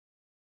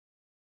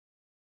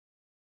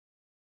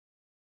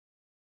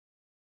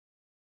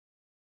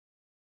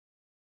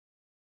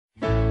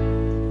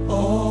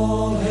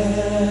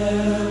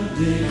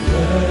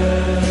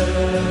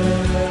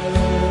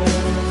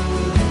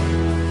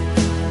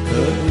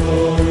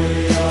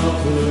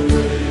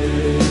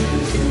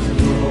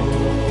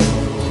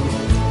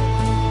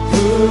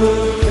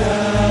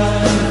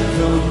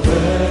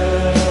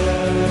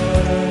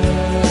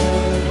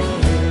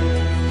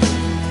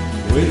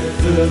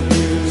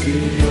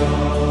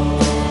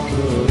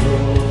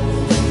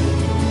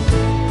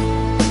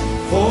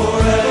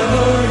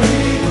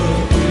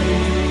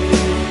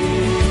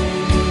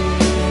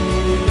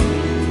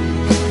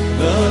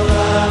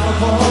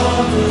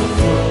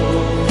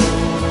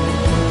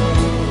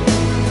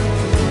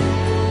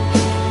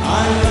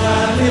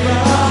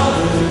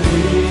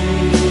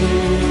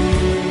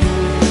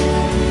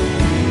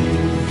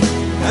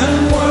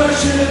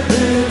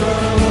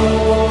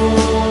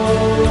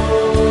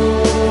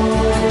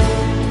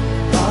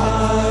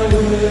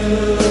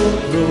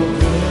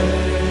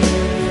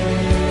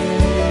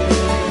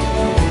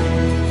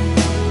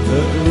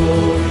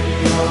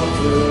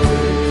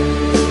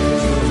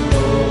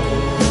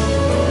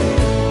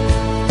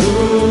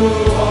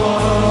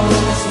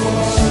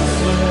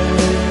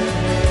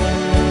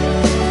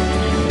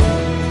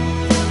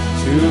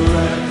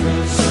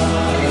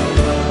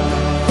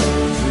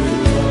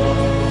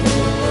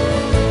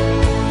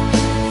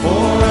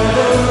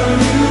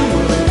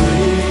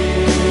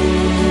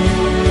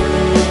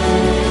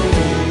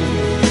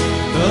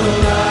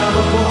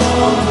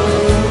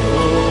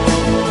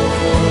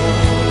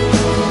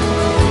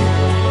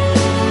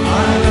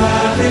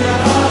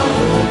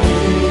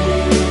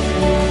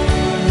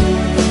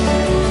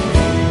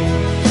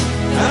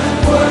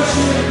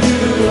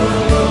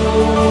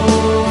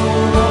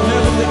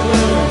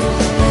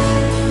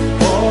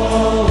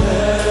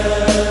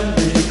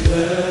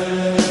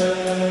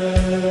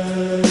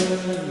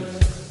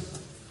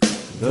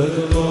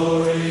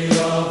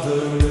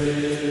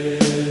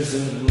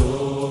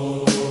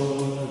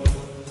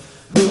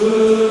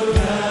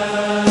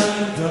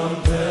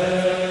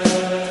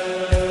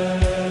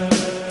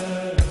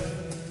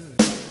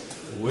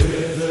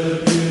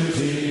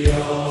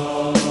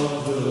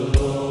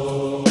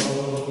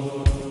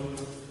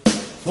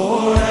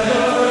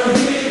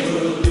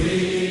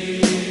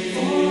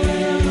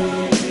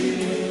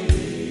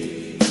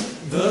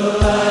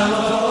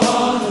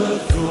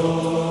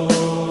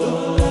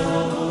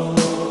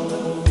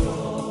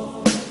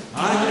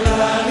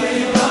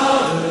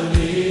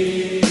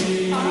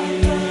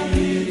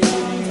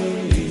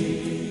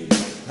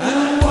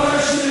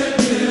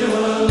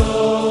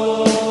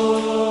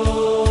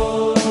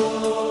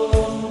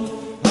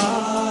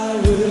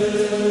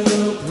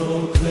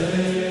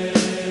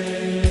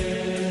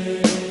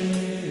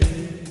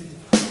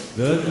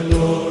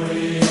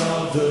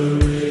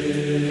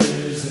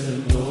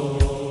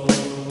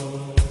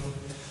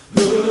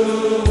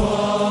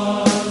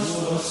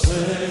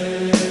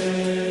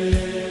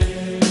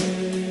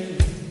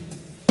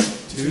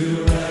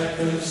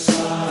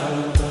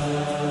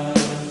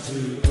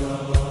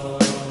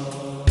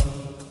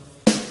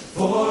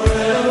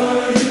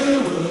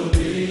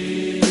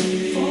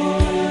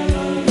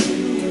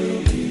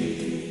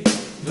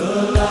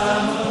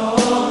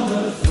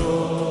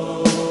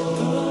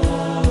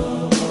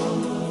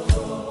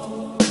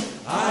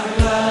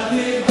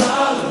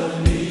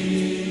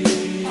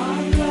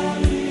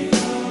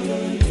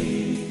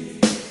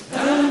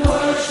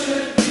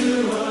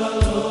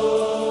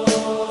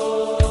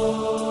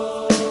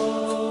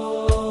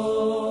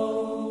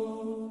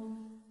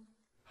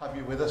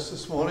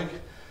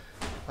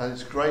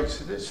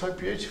It's so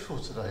beautiful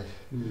today.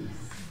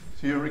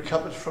 So you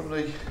recovered from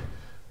the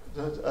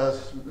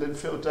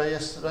Linfield Day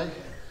yesterday?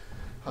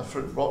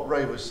 From what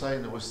Ray was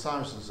saying, there was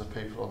thousands of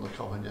people on the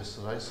common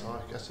yesterday, so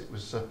I guess it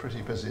was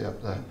pretty busy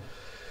up there.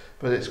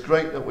 But it's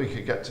great that we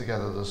could get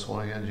together this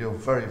morning, and you're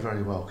very,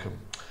 very welcome.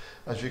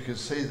 As you can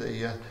see,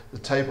 the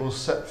table's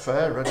set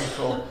fair, ready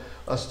for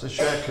us to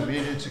share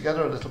communion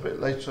together a little bit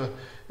later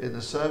in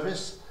the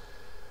service.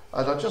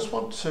 And I just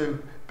want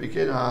to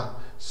begin our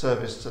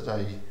service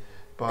today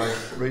by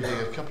reading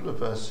a couple of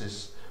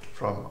verses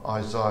from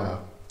Isaiah.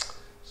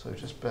 So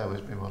just bear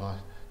with me while I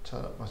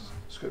turn up my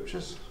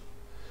scriptures.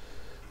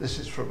 This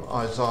is from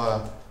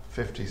Isaiah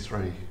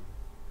 53.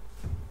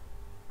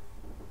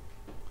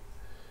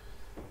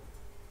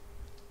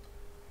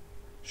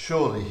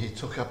 Surely he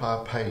took up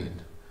our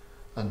pain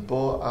and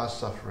bore our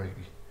suffering,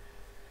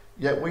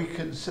 yet we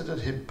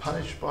considered him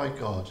punished by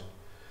God,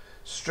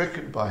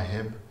 stricken by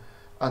him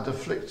and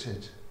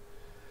afflicted.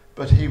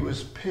 But he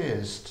was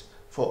pierced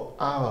for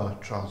our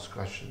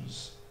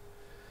transgressions.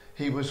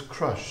 He was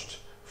crushed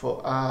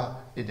for our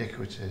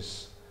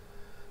iniquities.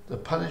 The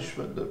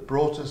punishment that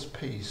brought us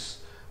peace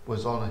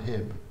was on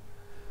him,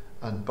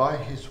 and by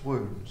his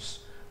wounds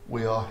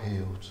we are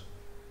healed.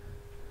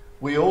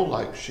 We all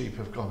like sheep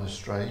have gone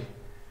astray.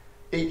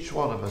 Each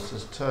one of us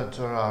has turned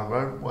to our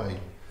own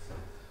way,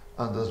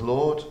 and the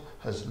Lord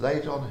has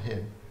laid on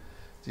him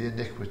the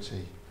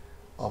iniquity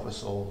of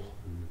us all.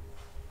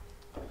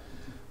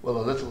 Well,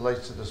 a little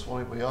later this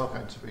morning we are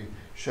going to be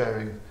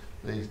sharing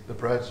the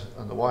bread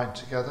and the wine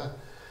together.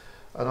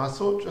 And I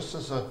thought, just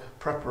as a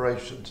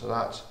preparation to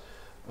that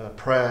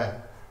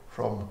prayer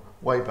from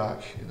way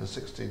back in the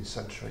 16th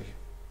century.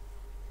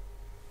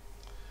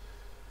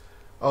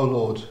 O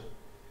Lord,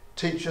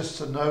 teach us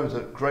to know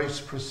that grace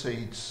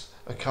precedes,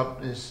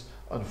 accompanies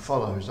and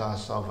follows our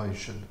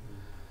salvation,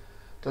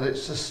 that it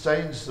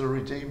sustains the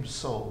redeemed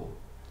soul,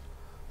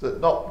 that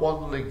not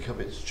one link of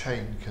its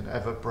chain can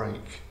ever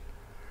break.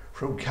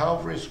 From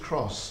Calvary's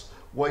cross,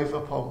 wave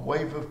upon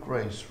wave of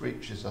grace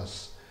reaches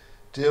us,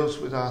 deals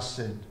with our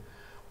sin,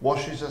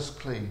 washes us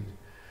clean,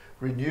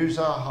 renews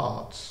our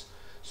hearts,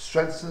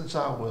 strengthens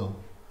our will,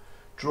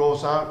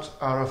 draws out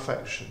our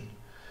affection,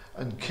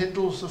 and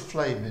kindles the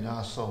flame in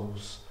our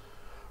souls,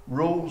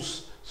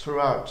 rules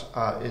throughout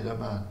our inner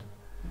man,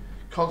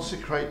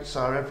 consecrates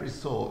our every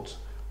thought,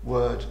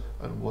 word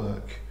and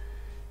work,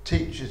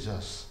 teaches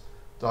us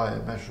thy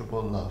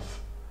immeasurable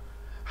love.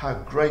 How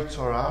great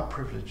are our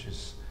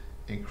privileges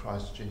in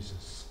Christ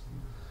Jesus.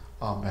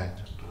 Amen.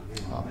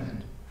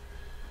 Amen.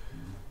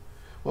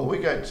 Well,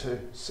 we're going to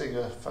sing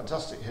a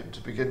fantastic hymn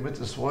to begin with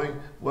this morning.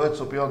 Words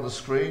will be on the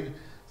screen.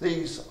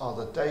 These are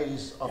the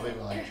days of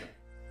Elijah.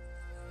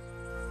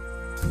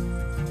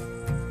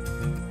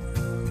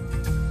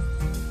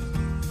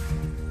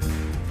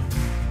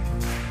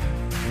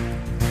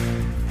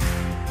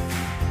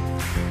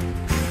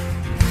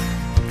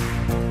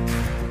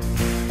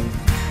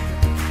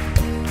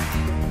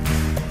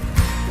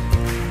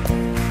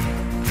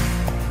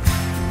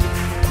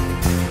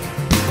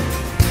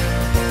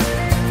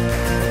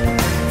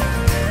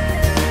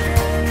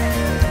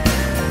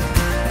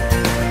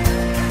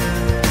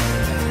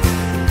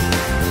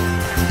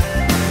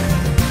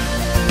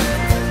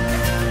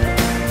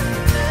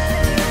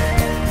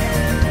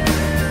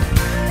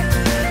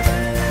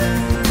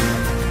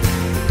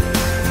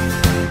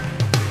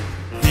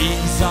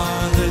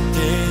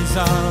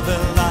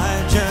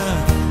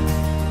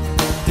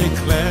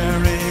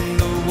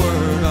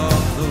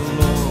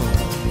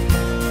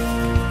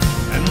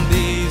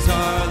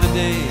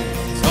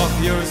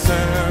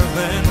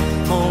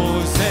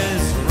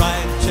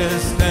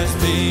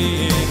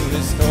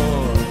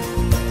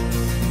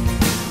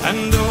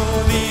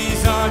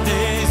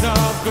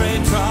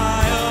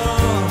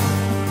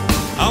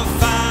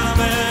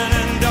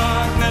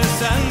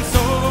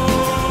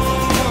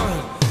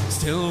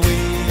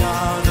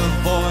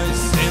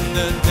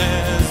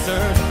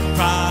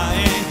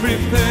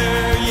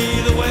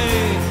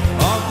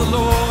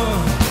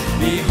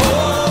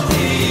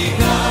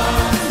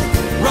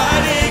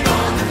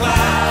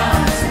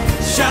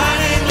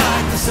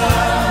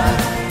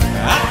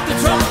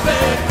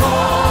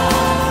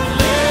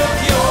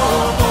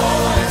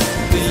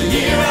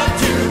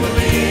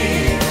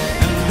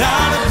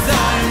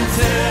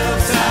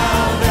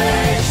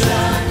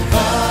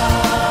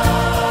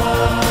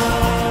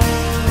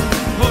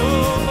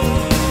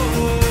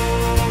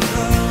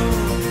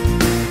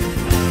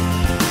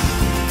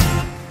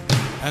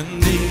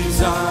 And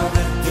these are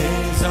the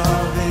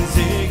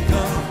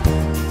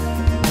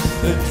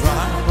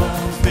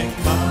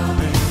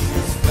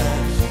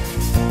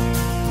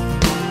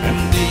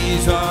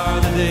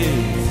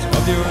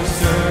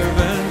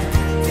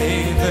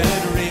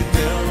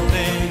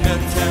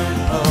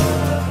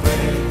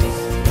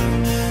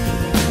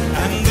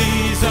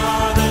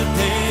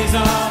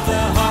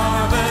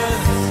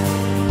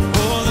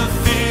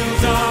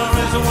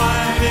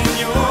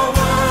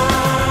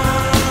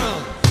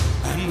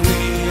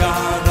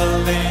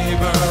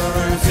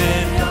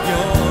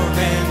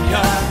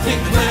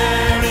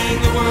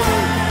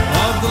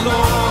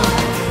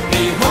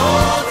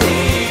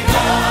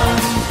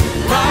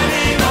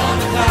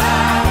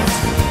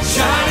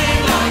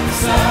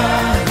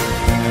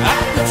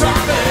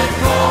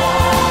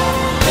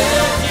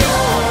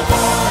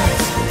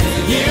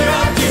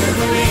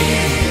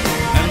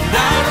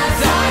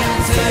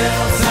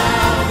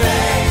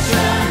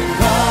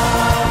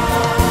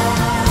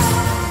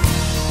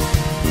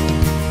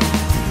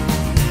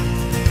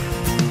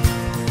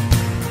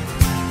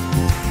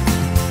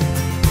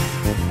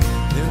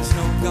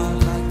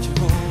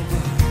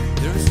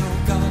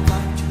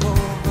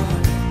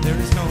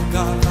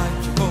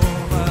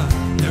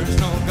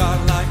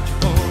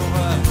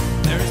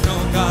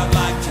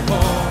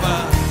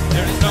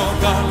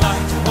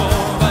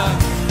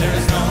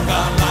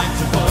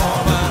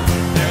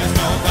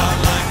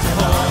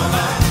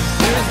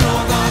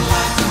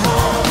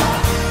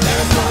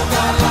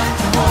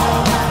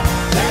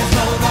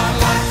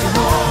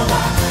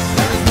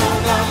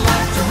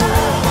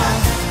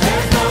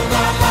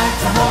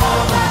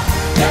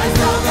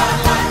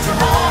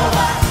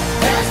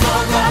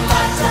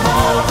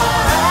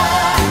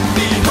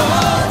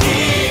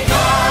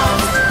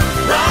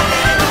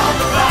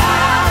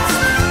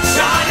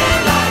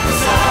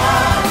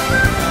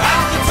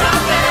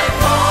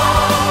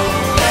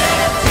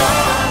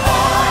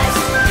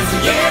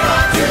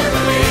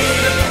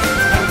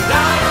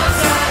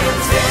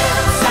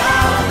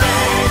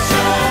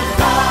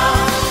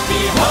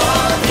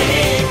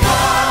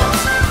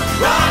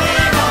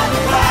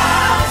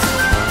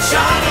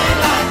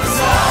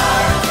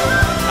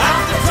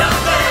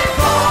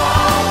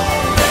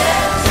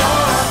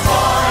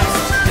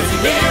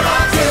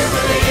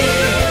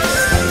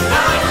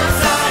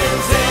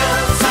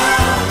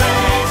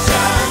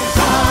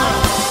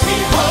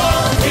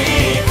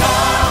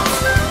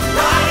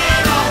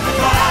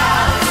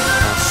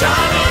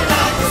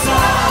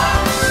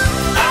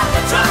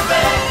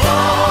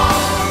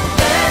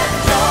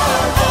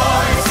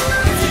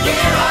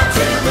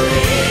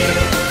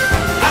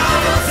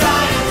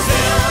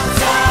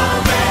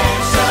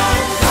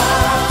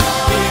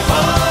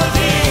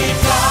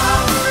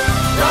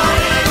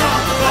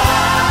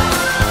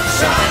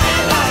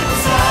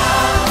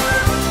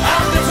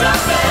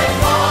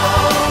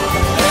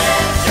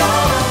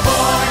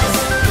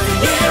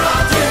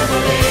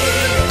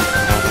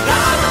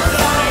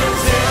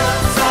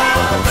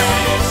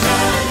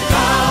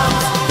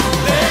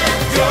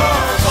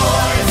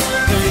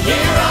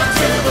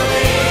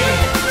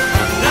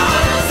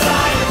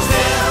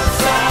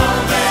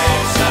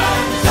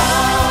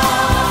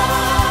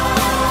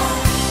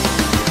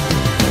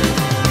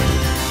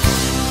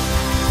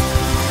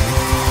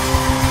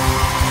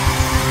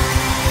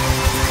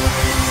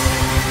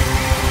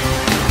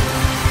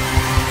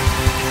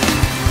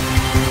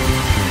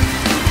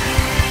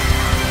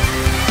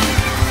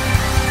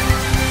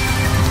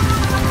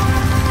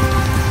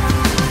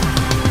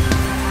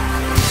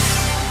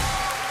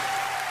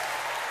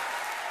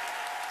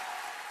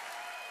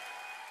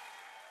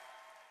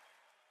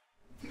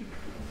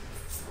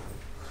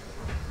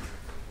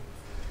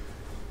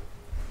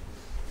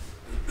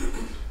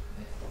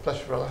Bless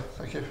you, brother.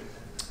 Thank you.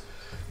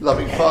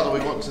 Loving Father,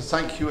 we want to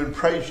thank you and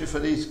praise you for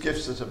these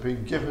gifts that have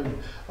been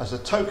given as a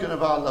token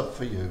of our love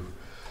for you.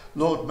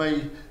 Lord,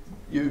 may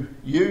you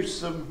use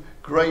them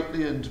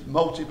greatly and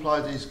multiply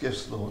these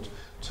gifts, Lord,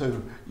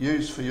 to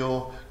use for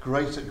your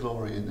greater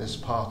glory in this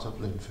part of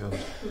Linfield.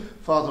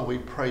 Father, we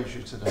praise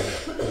you today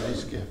for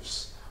these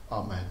gifts.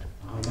 Amen.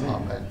 Amen.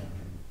 Amen.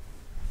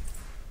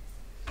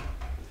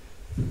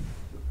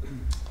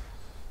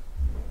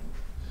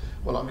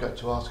 Well, I'm going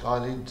to ask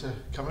Eileen to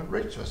come and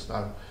read to us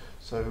now.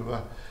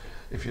 So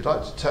if you'd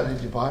like to turn in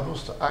your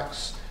Bibles to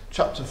Acts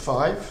chapter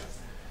 5,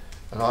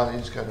 and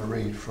Eileen's going to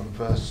read from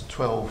verse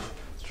 12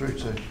 through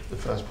to the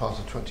first part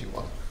of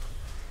 21.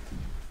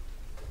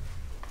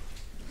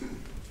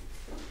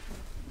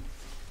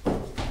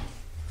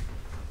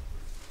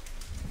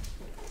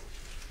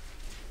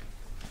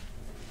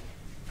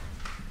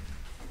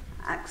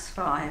 Acts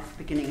 5,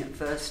 beginning at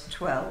verse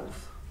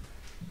 12.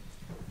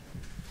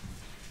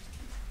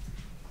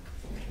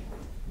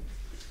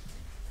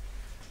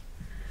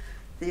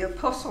 The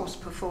apostles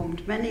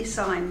performed many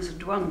signs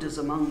and wonders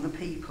among the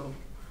people.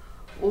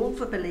 All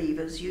the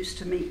believers used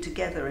to meet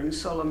together in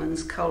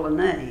Solomon's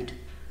colonnade.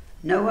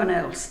 No one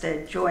else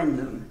dared join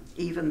them,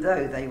 even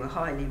though they were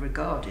highly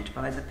regarded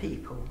by the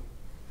people.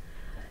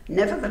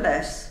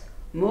 Nevertheless,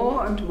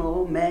 more and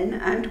more men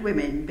and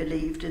women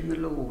believed in the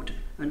Lord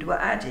and were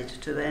added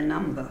to their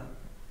number.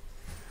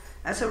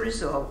 As a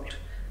result,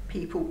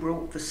 people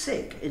brought the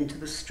sick into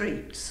the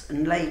streets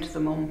and laid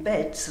them on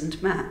beds and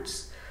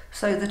mats,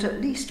 so that at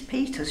least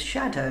Peter's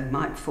shadow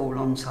might fall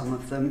on some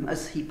of them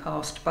as he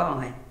passed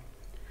by.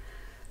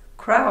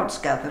 Crowds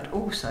gathered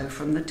also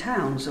from the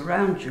towns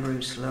around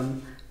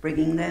Jerusalem,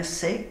 bringing their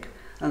sick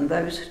and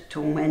those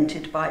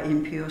tormented by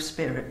impure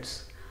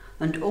spirits,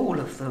 and all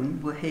of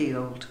them were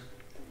healed.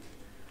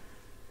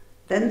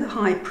 Then the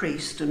high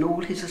priest and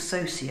all his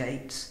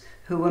associates,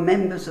 who were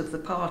members of the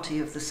party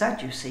of the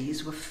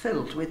Sadducees, were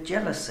filled with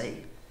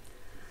jealousy.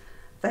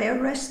 They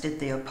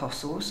arrested the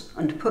apostles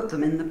and put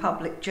them in the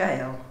public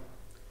jail.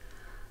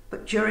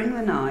 But during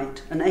the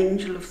night, an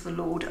angel of the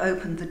Lord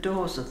opened the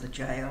doors of the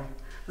jail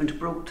and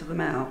brought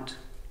them out.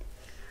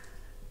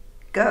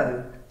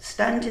 "Go,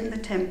 stand in the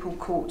temple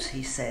courts,"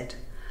 he said,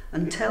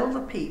 "and tell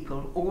the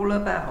people all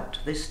about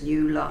this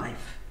new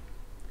life."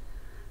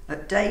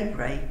 At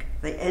daybreak,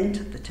 they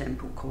entered the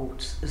temple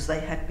courts as they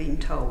had been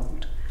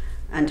told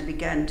and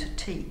began to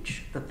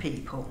teach the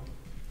people.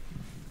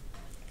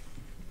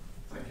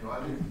 Thank you,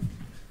 Eileen.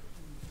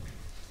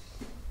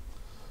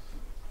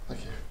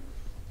 Thank you.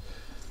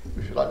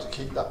 If you'd like to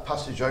keep that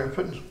passage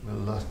open,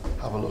 we'll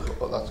have a look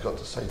at what that's got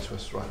to say to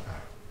us right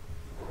now.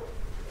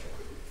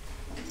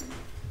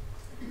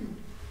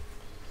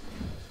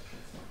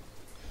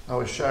 I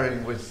was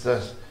sharing with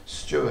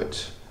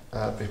Stuart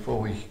before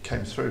we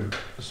came through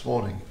this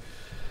morning.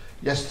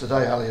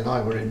 Yesterday, Ali and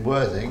I were in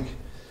Worthing,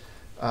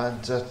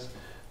 and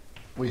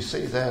we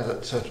see there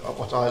that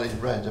what Eileen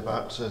read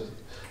about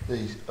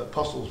the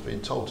apostles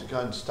being told to go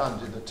and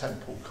stand in the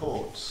temple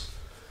courts.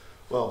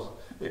 Well,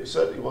 it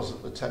certainly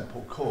wasn't the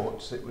temple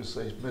courts, it was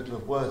the middle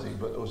of Worthing,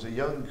 but there was a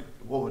young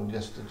woman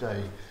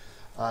yesterday,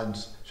 and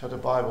she had a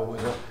Bible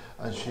with her,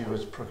 and she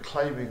was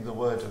proclaiming the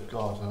word of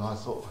God, and I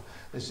thought,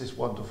 this is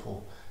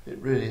wonderful. It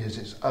really is.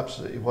 It's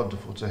absolutely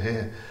wonderful to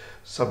hear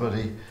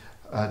somebody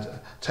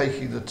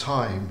taking the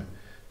time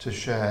to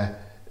share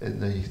in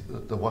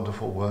the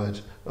wonderful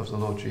word of the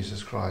Lord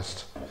Jesus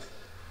Christ.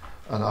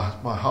 And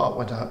my heart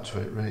went out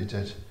to it, really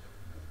did.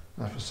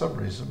 Now, for some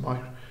reason, my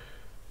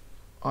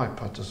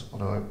iPad doesn't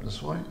want to open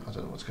this way. I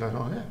don't know what's going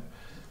on here.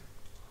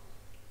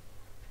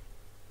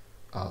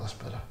 That's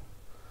better.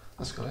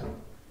 That's got it.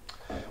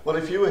 Well,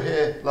 if you were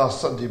here last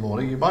Sunday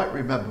morning, you might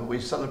remember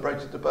we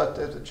celebrated the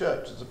birthday of the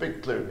church. There's a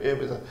big clue here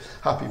with a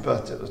happy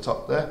birthday at the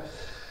top there.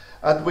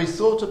 And we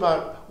thought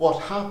about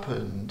what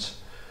happened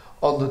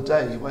on the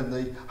day when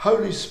the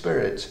Holy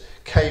Spirit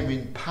came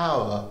in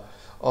power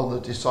on the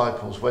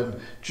disciples,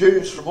 when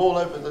Jews from all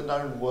over the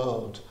known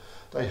world,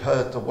 they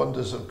heard the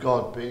wonders of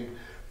God being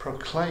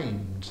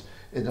proclaimed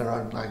in their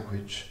own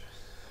language.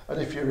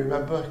 And if you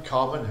remember,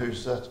 Carmen,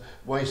 who's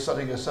away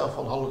sunning herself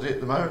on holiday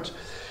at the moment,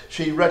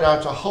 she read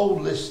out a whole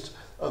list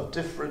of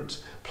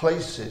different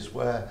places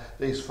where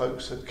these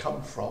folks had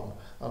come from.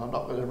 And I'm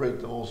not going to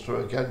read them all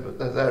through again, but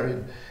they're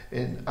there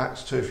in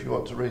Acts 2 if you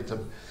want to read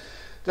them.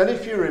 Then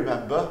if you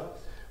remember,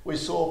 we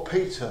saw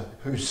Peter,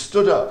 who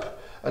stood up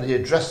and he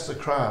addressed the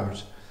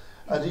crowd,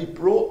 and he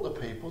brought the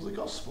people the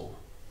gospel.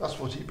 That's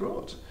what he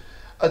brought.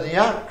 And the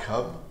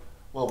outcome,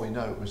 well, we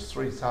know it was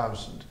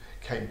 3,000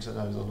 came to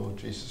know the Lord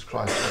Jesus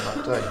Christ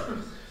on that day.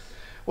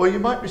 Well, you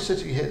might be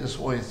sitting here this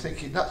morning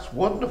thinking, that's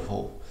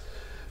wonderful.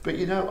 But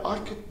you know, I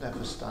could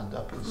never stand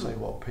up and say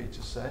what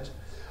Peter said.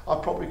 I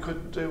probably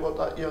couldn't do what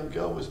that young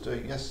girl was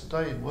doing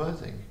yesterday in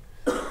Worthing.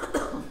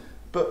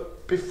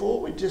 But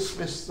before we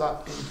dismiss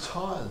that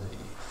entirely,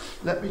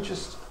 let me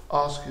just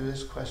ask you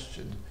this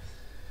question.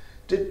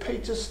 Did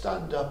Peter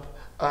stand up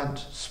and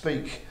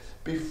speak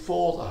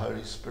before the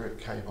Holy Spirit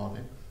came on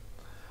him,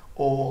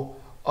 or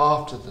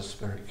after the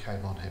Spirit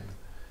came on him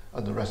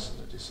and the rest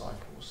of the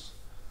disciples?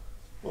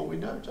 Well, we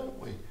know, don't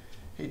we?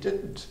 He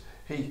didn't.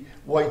 He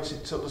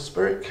waited till the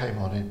Spirit came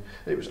on him.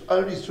 It was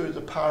only through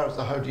the power of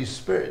the Holy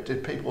Spirit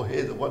did people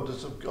hear the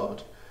wonders of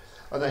God.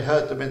 And they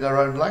heard them in their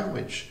own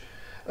language.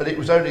 And it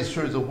was only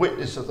through the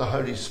witness of the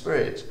Holy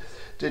Spirit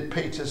did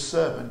Peter's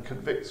sermon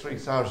convict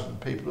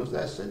 3,000 people of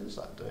their sins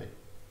that day.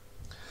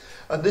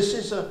 And this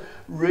is a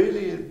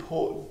really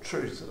important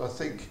truth that I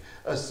think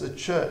as the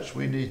church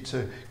we need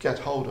to get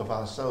hold of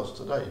ourselves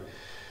today.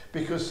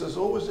 Because there's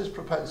always this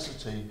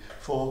propensity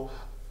for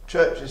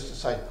churches to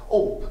say,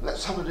 oh,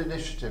 let's have an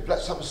initiative,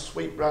 let's have a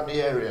sweep round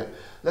the area,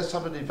 let's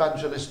have an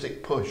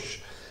evangelistic push.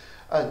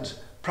 And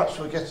perhaps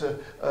we'll get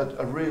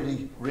a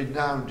really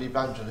renowned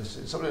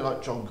evangelist, somebody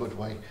like John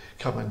Goodway,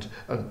 come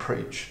and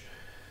preach.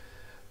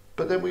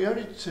 But then we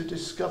only to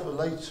discover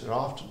later,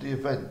 after the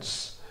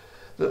events,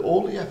 that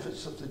all the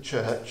efforts of the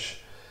church,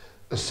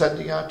 the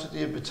sending out to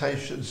the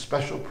invitations,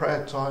 special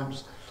prayer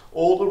times,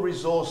 all the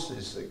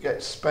resources that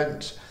get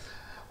spent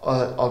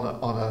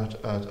on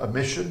a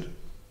mission,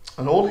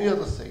 and all the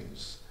other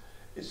things,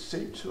 it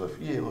seemed to have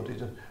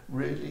yielded a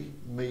really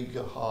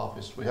meagre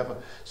harvest. We have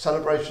a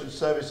celebration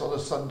service on a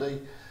Sunday,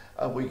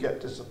 and we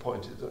get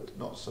disappointed that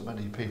not so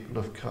many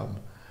people have come.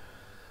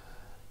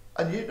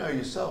 And you know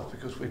yourself,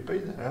 because we've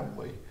been there, haven't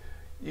we?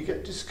 You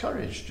get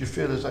discouraged. You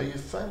feel as though you've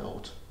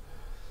failed.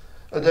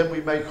 And then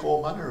we make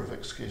all manner of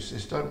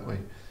excuses, don't we?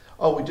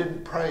 Oh, we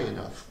didn't pray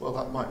enough. Well,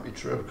 that might be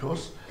true, of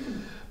course.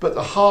 But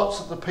the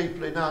hearts of the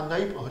people in our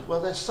neighbourhood,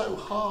 well, they're so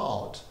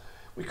hard.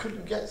 We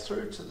couldn't get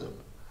through to them.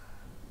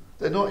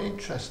 They're not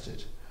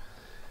interested.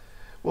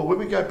 Well, when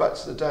we go back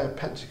to the day of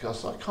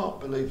Pentecost, I can't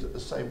believe that the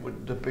same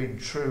wouldn't have been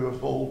true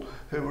of all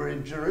who were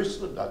in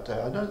Jerusalem that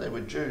day. I know they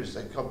were Jews,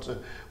 they'd come to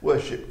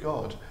worship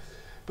God.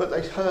 But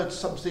they heard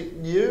something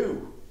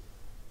new,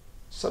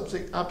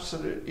 something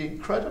absolutely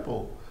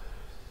incredible.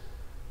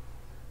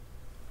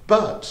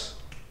 But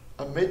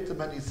amid the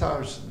many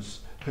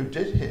thousands who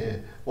did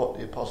hear what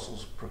the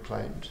apostles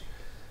proclaimed,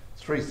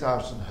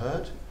 3,000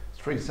 heard,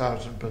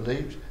 3,000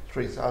 believed,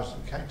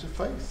 3,000 came to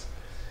faith.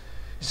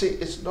 You see,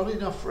 it's not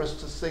enough for us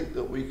to think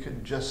that we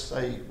can just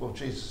say, well,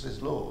 Jesus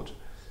is Lord,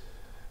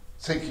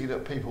 thinking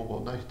that people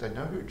will know, they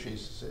know who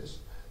Jesus is,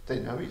 they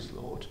know he's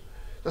Lord.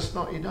 That's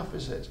not enough,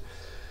 is it?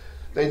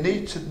 They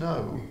need to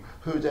know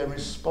who they're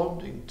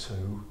responding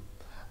to,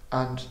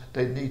 and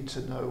they need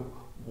to know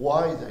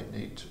why they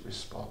need to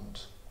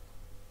respond.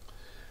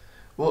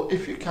 Well,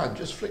 if you can,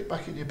 just flick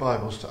back in your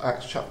Bibles to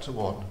Acts chapter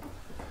 1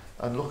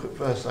 and look at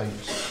verse 8.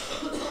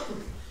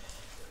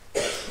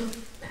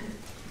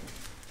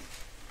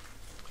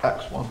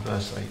 Acts 1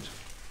 verse 8.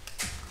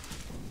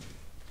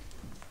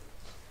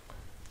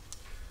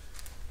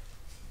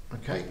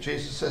 Okay,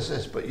 Jesus says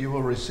this, but you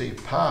will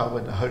receive power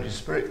when the Holy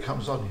Spirit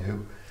comes on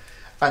you,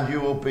 and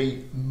you will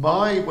be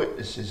my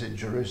witnesses in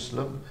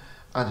Jerusalem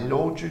and in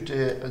all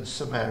Judea and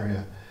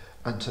Samaria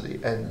and to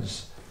the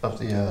ends of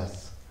the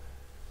earth.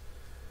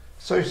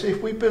 So you see,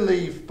 if we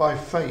believe by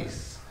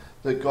faith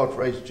that God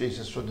raised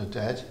Jesus from the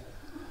dead,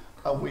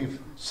 and we've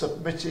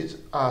submitted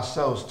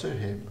ourselves to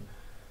him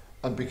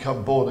and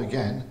become born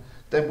again,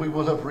 then we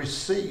will have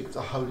received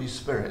the Holy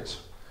Spirit.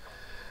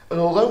 And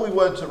although we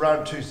weren't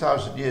around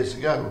 2,000 years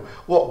ago,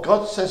 what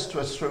God says to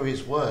us through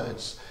his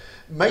words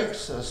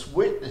makes us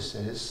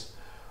witnesses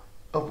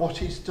of what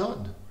he's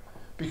done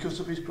because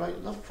of his great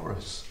love for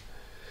us.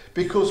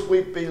 Because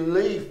we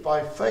believe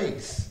by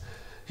faith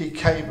he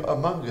came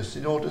among us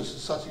in order to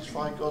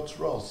satisfy God's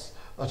wrath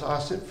at our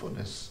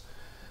sinfulness.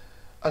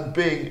 And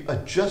being a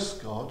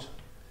just God,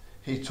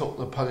 he took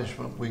the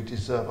punishment we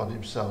deserve on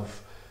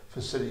himself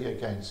for sinning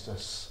against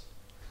us.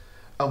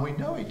 And we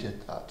know he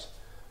did that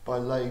by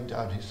laying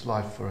down his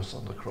life for us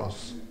on the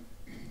cross.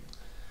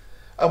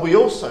 And we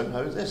also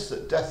know this,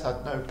 that death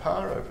had no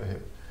power over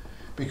him,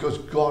 because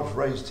God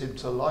raised him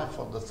to life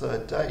on the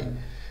third day,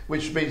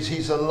 which means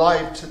he's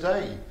alive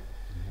today.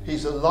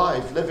 He's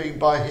alive, living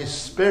by his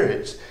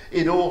Spirit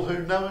in all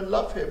who know and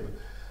love him.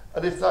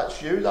 And if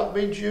that's you, that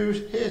means you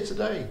here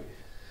today.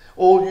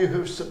 All you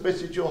who've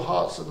submitted your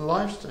hearts and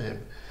lives to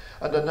him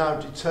and are now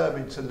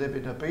determined to live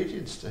in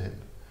obedience to him,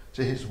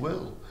 to his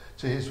will,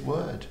 to his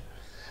word.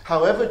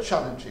 However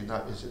challenging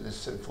that is in this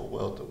sinful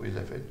world that we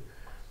live in.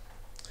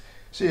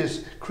 See,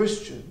 as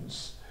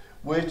Christians,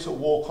 we're to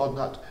walk on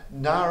that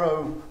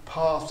narrow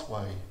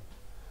pathway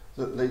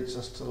that leads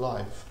us to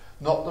life,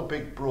 not the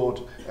big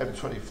broad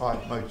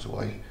M25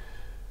 motorway.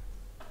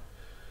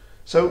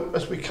 So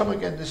as we come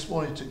again this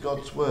morning to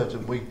God's word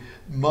and we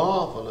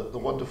marvel at the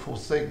wonderful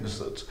things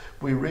that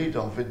we read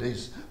of in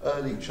these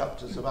early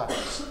chapters of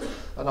Acts,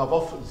 and I've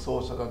often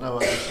thought, and I know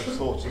others have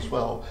thought as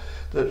well,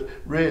 that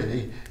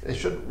really it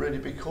shouldn't really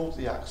be called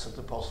the Acts of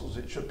the Apostles,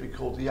 it should be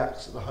called the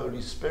Acts of the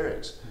Holy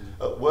Spirit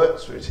at work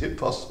through the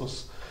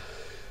Apostles.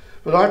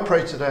 But I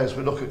pray today as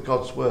we look at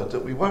God's word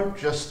that we won't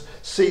just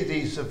see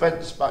these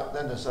events back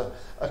then as a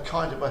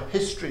kind of a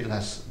history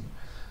lesson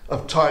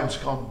of times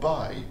gone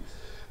by,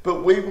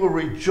 but we will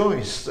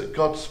rejoice that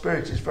God's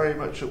Spirit is very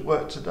much at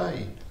work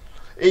today,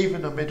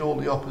 even amid all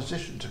the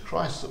opposition to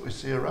Christ that we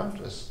see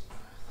around us.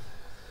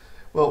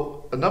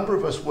 Well, a number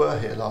of us were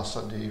here last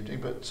Sunday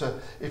evening, but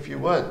if you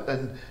weren't,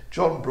 then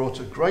John brought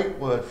a great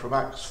word from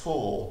Acts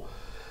 4.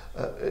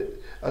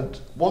 And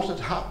what had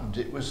happened,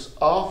 it was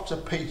after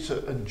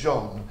Peter and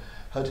John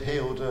had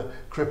healed a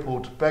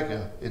crippled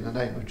beggar in the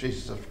name of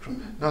Jesus of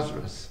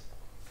Nazareth.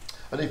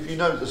 And if you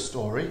know the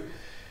story,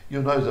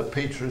 you'll know that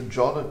Peter and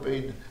John had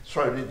been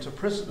thrown into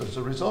prison as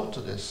a result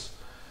of this.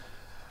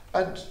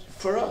 And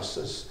for us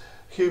as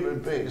human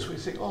beings, we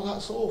think, oh,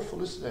 that's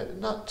awful, isn't it?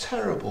 Isn't that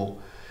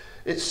terrible?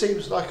 It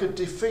seems like a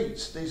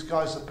defeat. These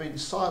guys have been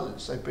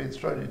silenced. They've been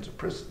thrown into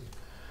prison.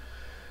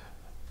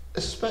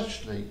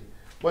 Especially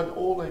when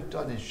all they've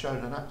done is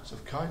shown an act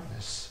of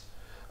kindness,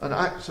 an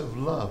act of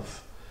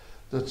love,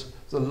 that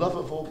the love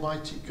of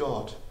Almighty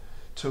God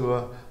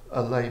to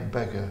a lame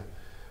beggar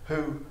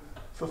who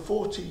for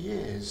 40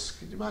 years,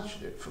 can you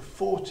imagine it, for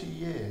 40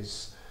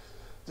 years,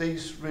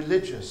 these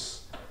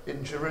religious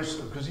in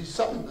Jerusalem, because he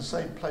sat in the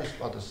same place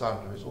by the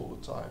sound of it all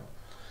the time,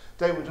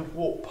 they would have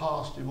walked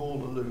past him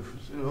all aloof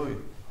and said,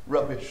 oh,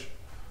 rubbish,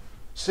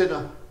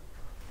 sinner,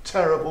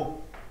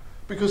 terrible,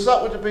 because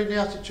that would have been the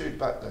attitude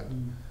back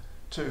then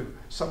to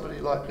somebody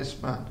like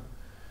this man.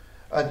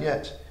 And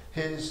yet,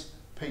 here's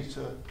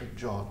Peter and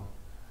John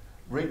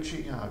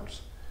reaching out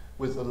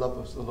with the love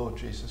of the Lord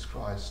Jesus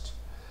Christ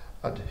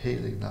and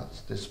healing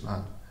this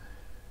man.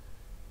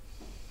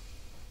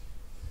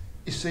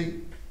 You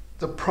see,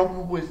 the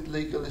problem with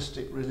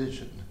legalistic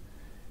religion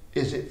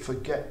is it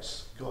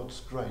forgets God's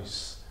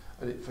grace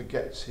and it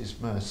forgets his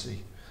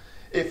mercy.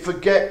 It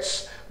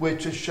forgets we're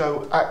to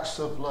show acts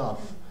of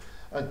love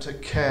and to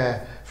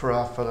care for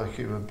our fellow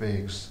human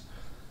beings.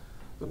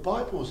 The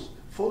Bible's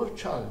full of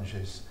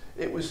challenges.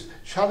 It was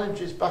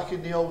challenges back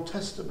in the Old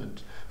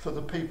Testament for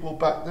the people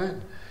back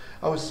then.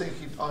 I was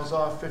thinking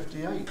Isaiah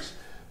 58,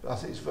 I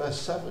think it's verse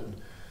 7.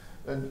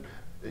 And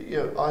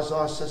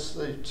Isaiah says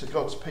to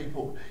God's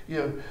people,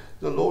 the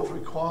Lord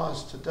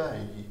requires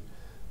today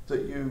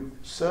that you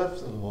serve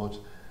the Lord,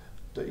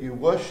 that you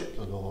worship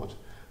the Lord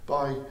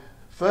by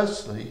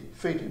firstly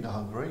feeding the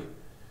hungry,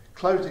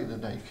 clothing the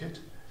naked,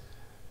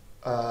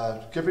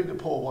 giving the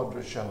poor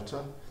wanderer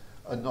shelter,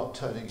 and not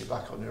turning it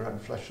back on your own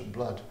flesh and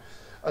blood.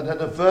 And then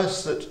a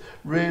verse that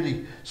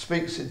really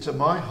speaks into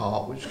my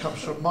heart, which comes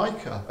from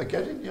Micah,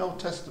 again in the Old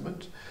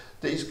Testament.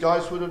 These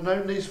guys would have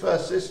known these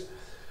verses.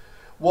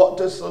 What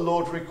does the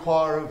Lord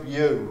require of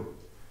you?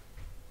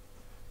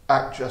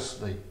 Act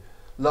justly,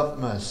 love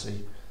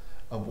mercy,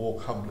 and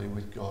walk humbly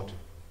with God.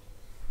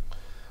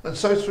 And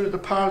so through the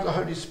power of the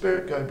Holy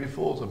Spirit going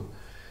before them,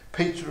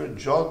 Peter and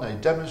John, they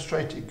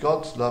demonstrated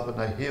God's love and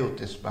they healed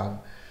this man,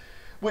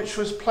 which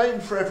was plain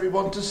for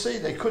everyone to see.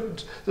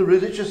 The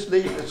religious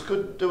leaders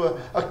couldn't do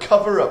a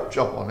cover-up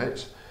job on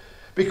it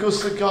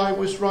because the guy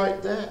was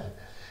right there.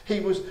 He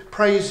was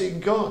praising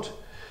God.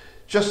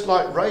 Just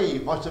like Ray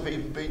might have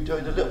even been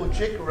doing a little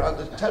jig around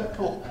the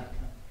temple.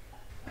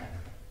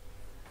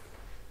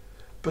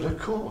 But of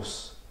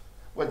course,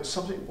 when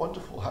something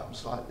wonderful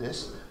happens like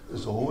this,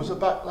 there's always a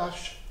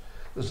backlash.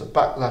 There's a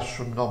backlash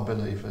from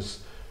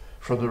non-believers,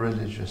 from the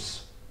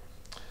religious.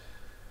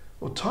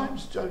 Well,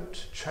 times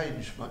don't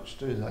change much,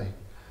 do they?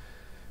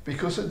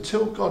 Because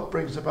until God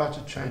brings about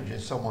a change in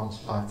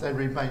someone's life, they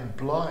remain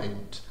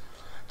blind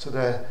to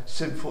their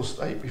sinful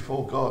state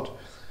before God.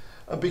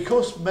 And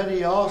because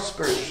many are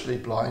spiritually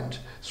blind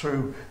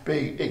through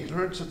being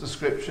ignorant of the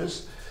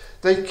scriptures,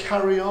 they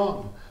carry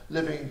on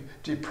living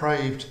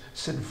depraved,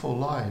 sinful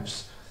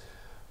lives.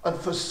 And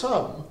for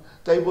some,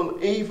 they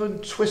will even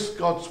twist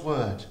God's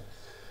word,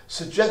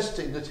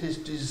 suggesting that his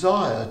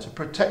desire to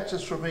protect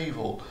us from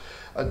evil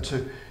and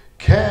to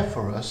care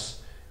for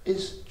us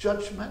is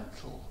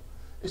judgmental.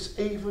 It's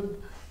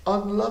even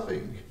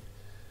unloving.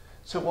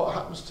 So what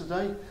happens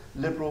today?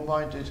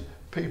 Liberal-minded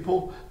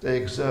people, they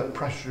exert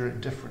pressure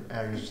in different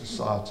areas of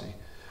society.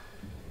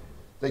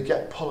 They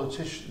get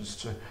politicians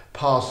to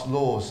pass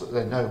laws that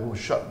they know will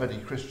shut many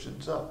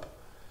Christians up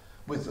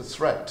with the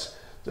threat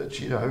that,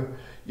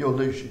 you'll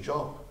lose your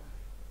job.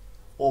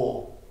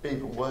 Or,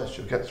 even worse,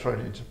 you'll get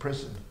thrown into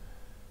prison.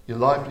 Your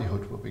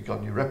livelihood will be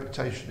gone, your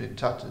reputation in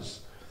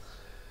tatters.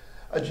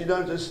 And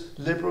there's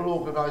liberal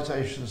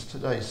organisations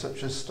today,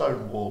 such as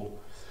Stonewall,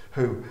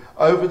 who,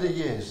 over the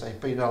years, they've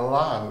been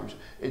allowed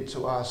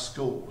into our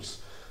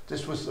schools.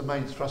 This was the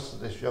main thrust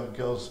of this young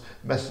girl's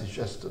message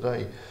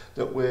yesterday,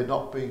 that we're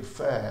not being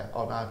fair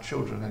on our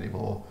children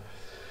anymore.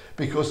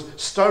 Because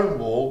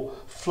Stonewall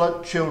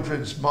flood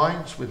children's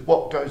minds with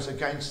what goes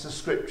against the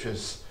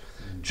scriptures,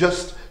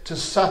 just to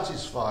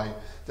satisfy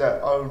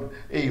their own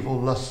evil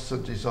lusts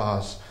and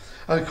desires.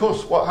 And of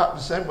course, what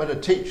happens then when a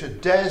teacher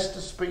dares to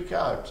speak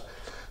out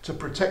to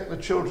protect the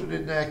children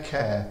in their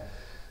care,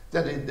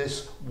 then in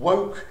this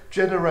woke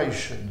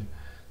generation,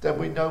 then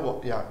we know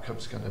what the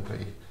outcome's going to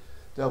be.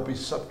 They'll be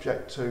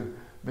subject to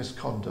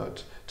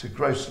misconduct, to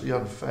grossly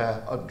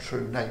unfair,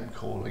 untrue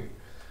name-calling.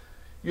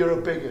 You're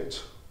a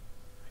bigot.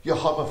 You're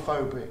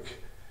homophobic.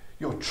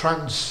 You're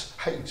trans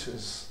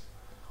haters.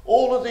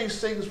 All of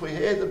these things, we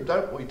hear them,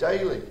 don't we,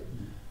 daily?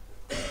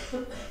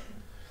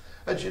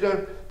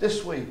 And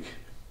this week,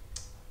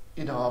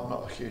 I'm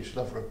not a huge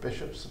lover of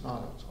bishops, and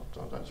I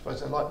don't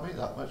suppose they like me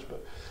that much,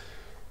 but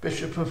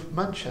Bishop of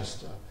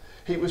Manchester,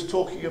 he was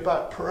talking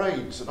about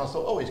parades, and I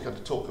thought, he's going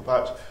to talk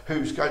about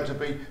who's going to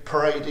be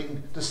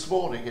parading this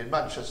morning in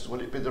Manchester.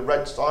 Will it be the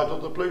red side or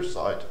the blue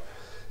side?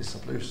 It's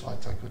the blue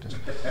side, thank goodness.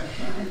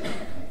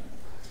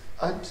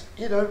 And,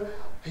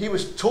 he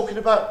was talking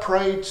about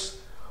parades.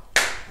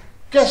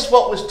 Guess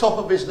what was top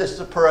of his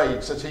list of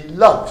parades that he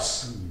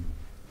loves?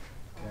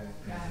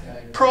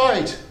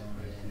 Pride.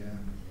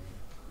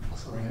 I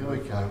thought, here we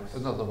go,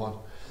 another one.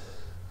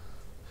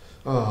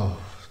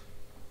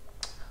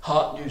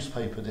 Heart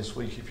newspaper this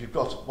week, if you've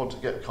want to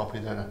get a copy,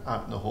 then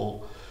out in the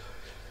hall.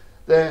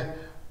 Their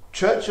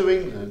Church of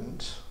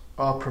England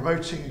are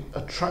promoting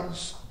a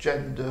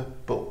transgender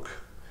book.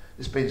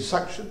 It's been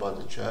sanctioned by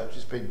the church,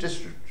 it's been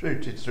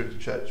distributed through the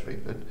Church of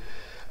England,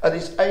 and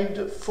it's aimed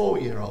at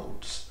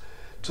 4-year-olds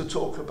to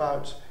talk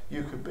about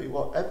you can be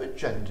whatever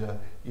gender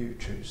you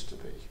choose to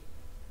be.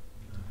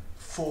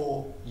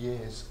 4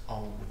 years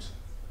old.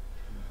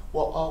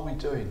 What are we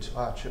doing to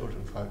our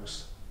children,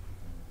 folks?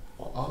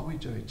 What are we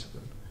doing to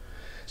them?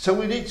 So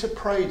we need to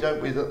pray,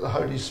 don't we, that the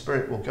Holy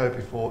Spirit will go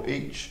before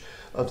each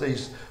of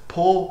these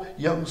poor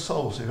young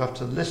souls who have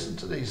to listen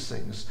to these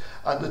things,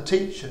 and the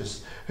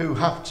teachers who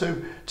have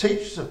to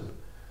teach them,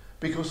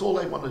 because all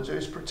they want to do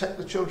is protect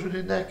the children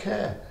in their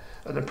care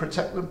and to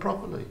protect them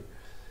properly.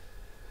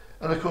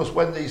 And of course,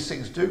 when these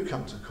things do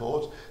come to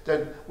court,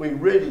 then we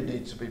really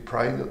need to be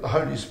praying that the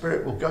Holy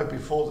Spirit will go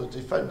before the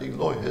defending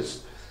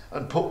lawyers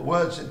and put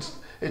words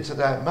into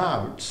their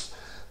mouths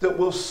that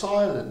will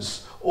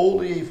silence all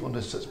the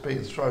evilness that's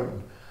being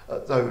thrown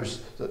at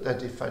those that they're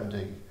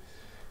defending.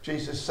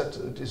 Jesus said to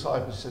the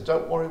disciples, he said,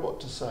 don't worry what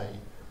to say.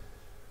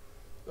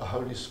 The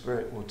Holy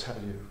Spirit will tell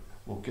you,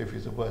 will give you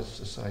the words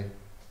to say.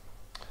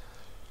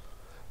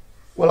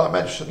 Well, I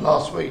mentioned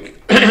last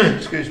week,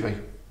 excuse me,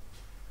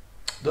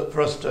 that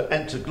for us to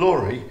enter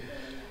glory,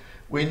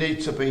 we need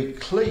to be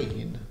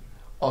clean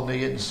on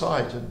the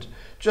inside. And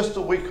just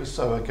a week or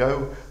so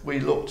ago, we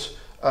looked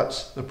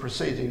at the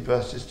preceding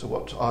verses to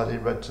what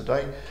Eileen read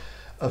today,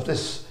 of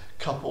this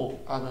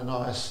couple,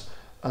 Ananias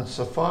and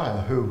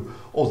Sapphira, who,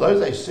 although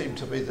they seemed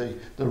to be the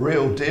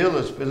real deal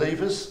as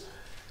believers,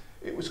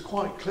 it was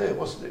quite clear,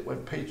 wasn't it,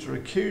 when Peter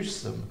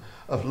accused them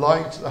of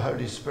lying to the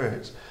Holy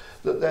Spirit,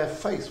 that their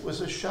faith was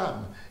a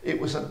sham.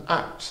 It was an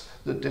act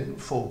that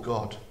didn't fool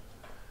God.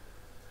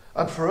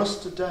 And for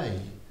us today,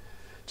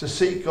 to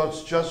see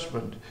God's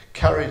judgment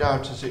carried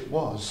out as it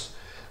was,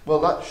 well,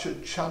 that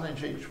should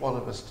challenge each one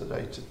of us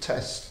today to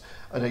test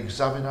and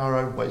examine our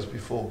own ways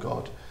before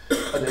God,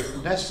 and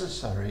if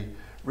necessary,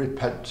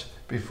 repent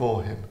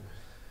before him.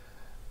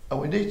 And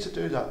we need to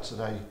do that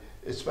today,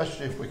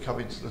 especially if we're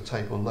coming to the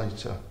table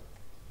later.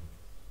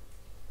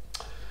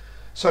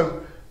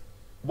 So,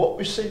 what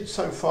we've seen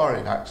so far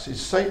in Acts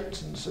is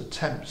Satan's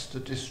attempts to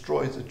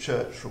destroy the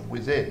church from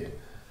within,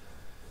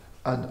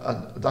 and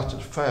that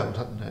had failed,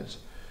 hadn't it?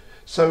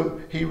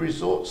 So he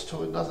resorts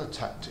to another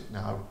tactic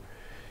now.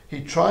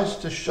 He tries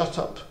to shut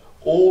up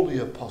all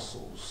the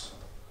apostles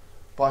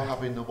by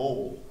having them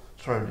all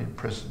thrown in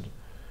prison.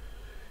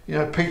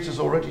 Peter's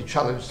already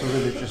challenged the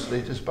religious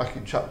leaders back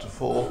in chapter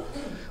 4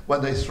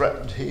 when they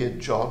threatened he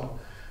and John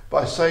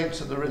by saying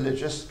to the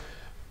religious,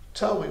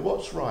 tell me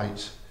what's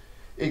right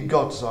in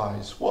God's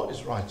eyes. What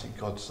is right in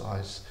God's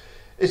eyes?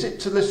 Is it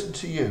to listen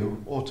to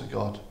you or to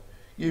God?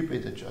 You be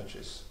the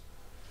judges.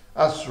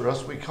 As for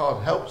us, we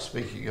can't help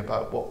speaking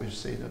about what we've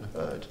seen and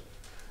heard.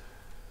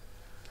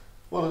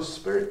 Well, as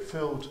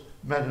Spirit-filled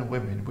men and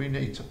women, we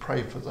need to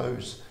pray for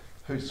those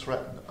who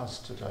threaten us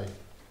today.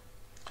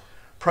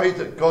 Pray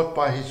that God,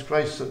 by his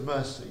grace and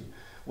mercy,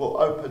 will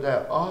open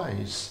our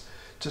eyes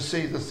to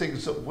see the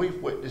things that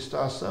we've witnessed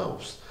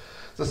ourselves,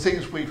 the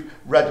things we've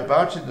read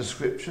about in the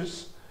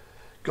scriptures,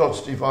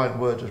 God's divine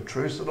word of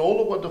truth, and all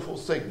the wonderful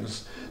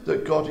things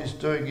that God is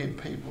doing in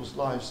people's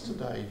lives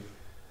today.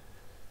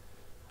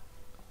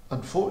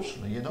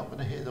 Unfortunately, you're not going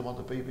to hear them on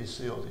the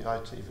BBC or the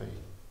ITV.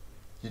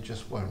 You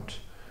just won't.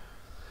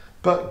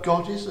 But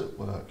God is at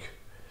work,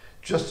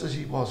 just as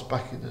he was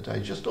back in the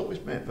day. Just look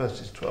with me at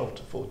verses 12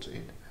 to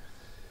 14.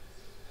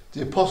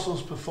 The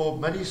apostles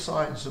performed many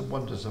signs and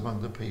wonders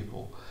among the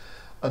people,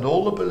 and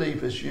all the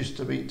believers used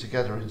to meet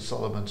together in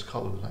Solomon's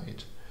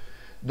colonnade.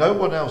 No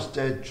one else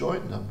dared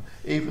join them,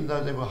 even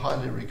though they were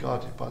highly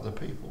regarded by the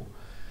people.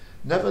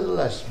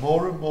 Nevertheless,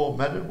 more and more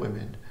men and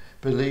women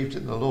believed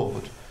in the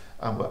Lord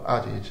and were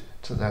added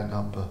to their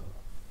number.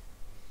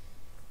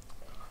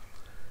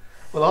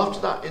 Well, after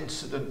that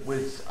incident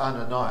with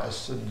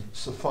Ananias and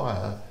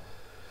Sapphira,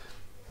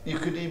 you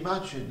can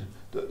imagine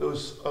that there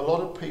was a lot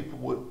of people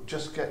would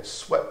just get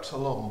swept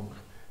along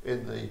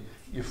in the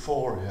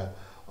euphoria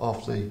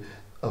of the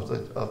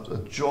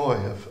joy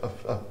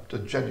of the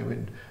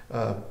genuine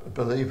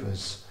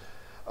believers.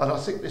 And I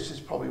think this is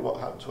probably what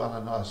happened to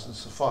Ananias and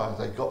Sapphira.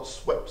 They got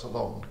swept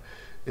along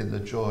in the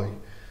joy.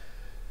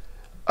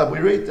 And we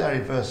read there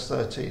in verse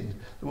 13,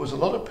 there was a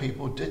lot of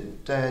people who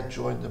didn't dare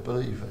join the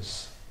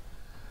believers.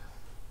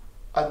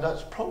 And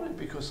that's probably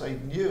because they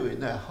knew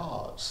in their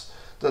hearts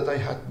that they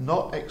had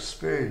not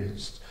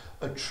experienced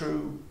a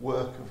true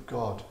work of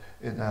God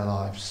in their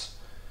lives.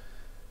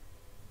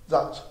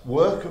 That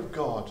work of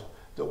God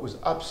that was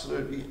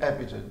absolutely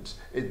evident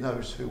in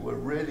those who were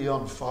really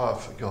on fire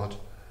for God.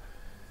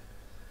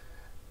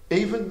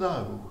 Even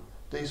though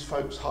these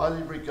folks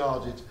highly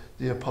regarded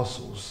the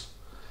apostles,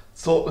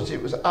 thought that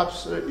it was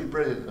absolutely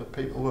brilliant that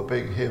people were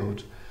being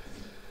healed,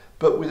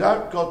 but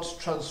without God's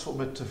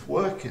transformative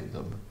work in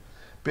them,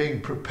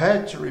 being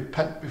prepared to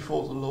repent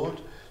before the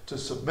Lord, to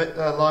submit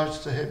their lives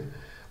to him,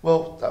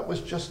 well, that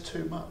was just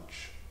too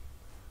much.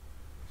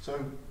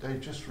 So they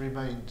just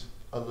remained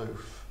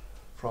aloof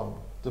from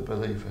the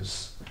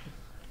believers.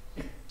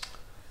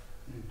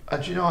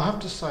 And you know, I have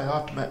to say,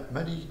 I've met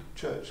many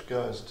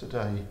churchgoers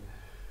today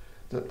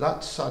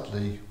that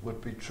sadly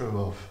would be true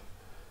of.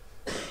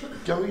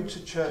 Going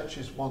to church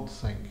is one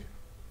thing,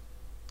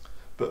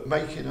 but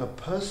making a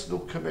personal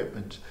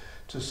commitment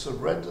to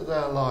surrender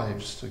their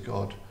lives to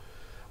God,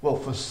 well,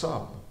 for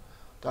some,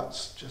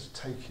 that's just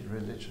taking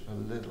religion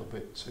a little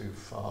bit too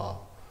far.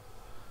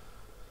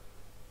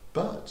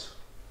 But,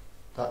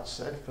 that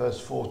said,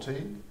 verse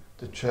 14,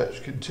 the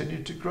church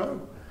continued to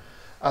grow.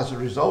 As a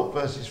result,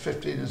 verses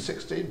 15 and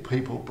 16,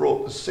 people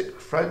brought the sick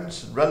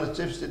friends and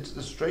relatives into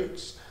the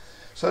streets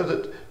so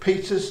that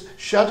Peter's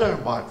shadow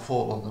might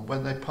fall on them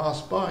when they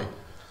passed by.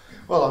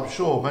 Well, I'm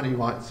sure many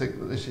might think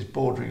that this is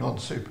bordering on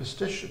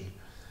superstition.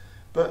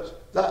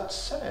 But that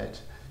said,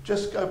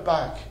 just go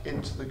back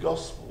into the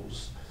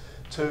Gospels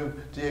to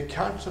the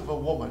account of a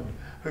woman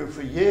who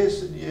for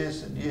years and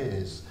years and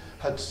years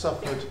had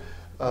suffered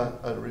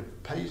a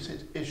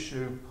repeated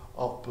issue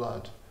of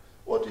blood.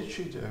 What did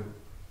she do?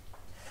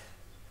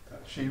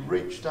 She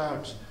reached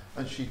out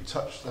and she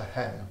touched the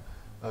hem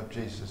of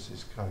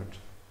Jesus' coat,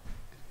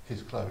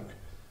 his cloak.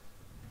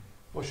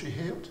 Was she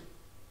healed?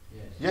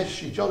 Yes,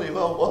 she jolly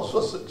well was,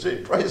 wasn't she?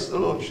 Praise the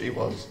Lord, she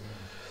was.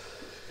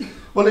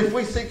 Well, if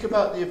we think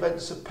about the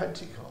events of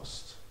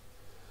Pentecost,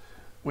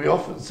 we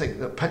often think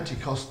that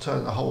Pentecost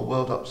turned the whole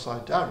world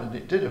upside down, and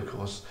it did, of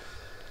course.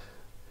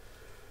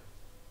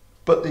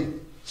 But the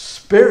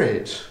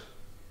Spirit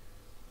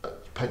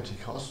at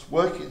Pentecost,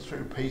 working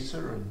through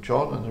Peter and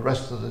John and the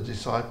rest of the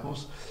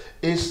disciples,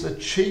 is the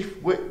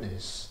chief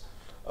witness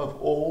of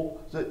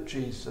all that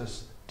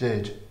Jesus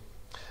did.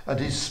 And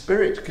his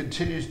Spirit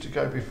continues to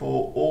go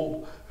before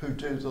all who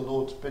do the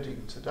Lord's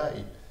bidding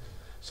today.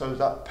 So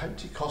that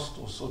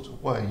Pentecostal sort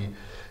of way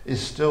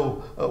is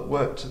still at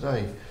work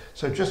today.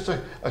 So just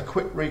a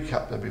quick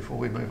recap there before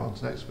we move on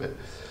to the next bit.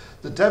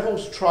 The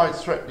devils tried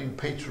threatening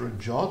Peter and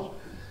John.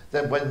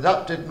 Then when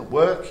that didn't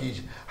work,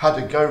 he had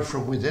to go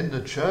from within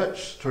the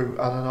church through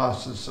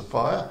Ananias and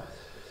Sapphira,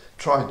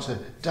 trying to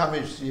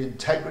damage the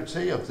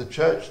integrity of the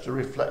church to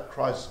reflect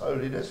Christ's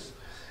holiness,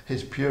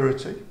 his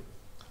purity.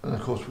 And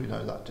of course we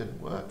know that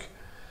didn't work.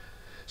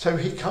 So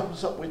he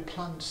comes up with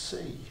plan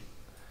C.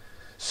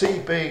 C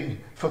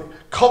being for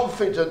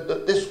confident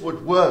that this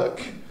would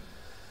work.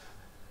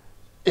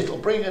 It'll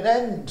bring an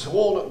end to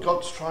all that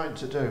God's trying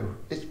to do.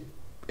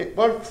 It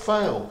won't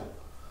fail.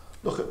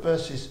 Look at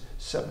verses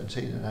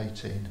 17 and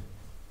 18.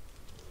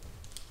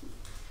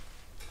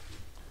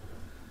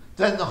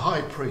 Then the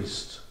high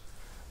priest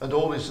and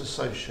all his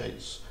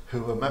associates,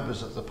 who were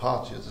members of the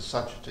party of the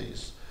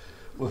Sadducees,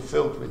 were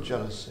filled with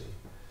jealousy.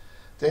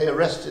 They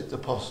arrested the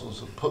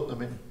apostles and put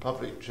them in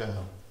public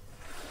jail.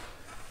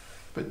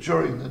 But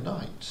during the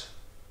night,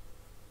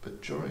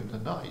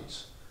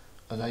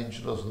 an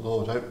angel of the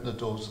Lord opened the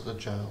doors of the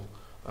jail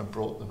and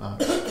brought them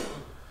out.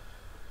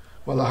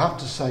 Well, I have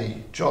to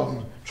say,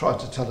 John tried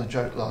to tell a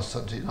joke last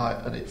Sunday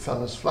night and it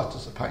fell as flat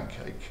as a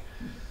pancake.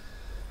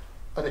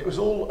 And it was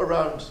all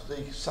around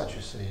the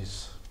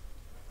Sadducees.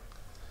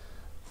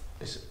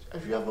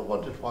 Have you ever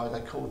wondered why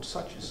they're called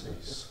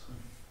Sadducees?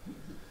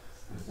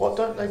 What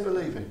don't they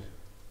believe in?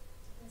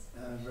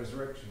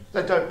 Resurrection.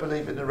 They don't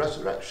believe in the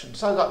resurrection.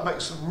 So that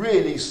makes them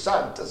really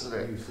sad, doesn't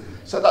it?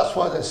 So that's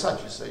why they're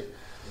Sadducee.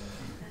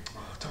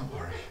 Oh, don't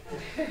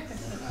worry.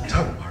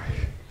 Don't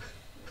worry.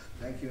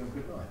 Thank you and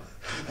goodbye.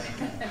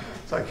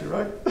 Thank you,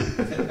 right?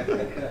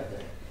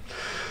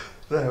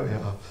 There we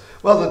are.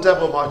 Well, the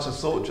devil might have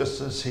thought, just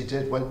as he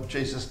did when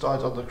Jesus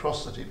died on the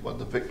cross, that he'd won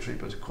the victory,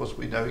 but of course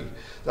we know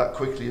that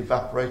quickly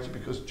evaporated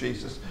because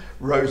Jesus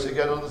rose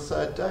again on the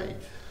third day.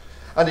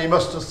 And he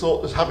must have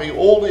thought that having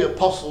all the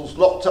apostles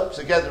locked up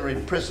together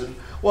in prison,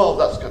 well,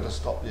 that's going to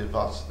stop the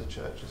advance of the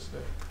church, isn't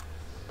it?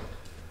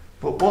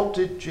 But what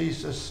did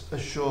Jesus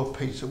assure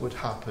Peter would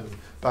happen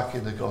back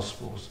in the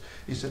Gospels?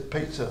 He said,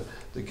 Peter,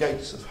 the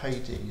gates of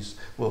Hades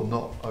will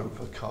not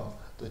overcome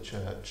the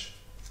church.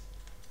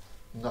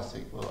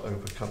 Nothing will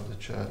overcome the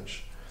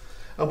church.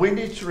 And we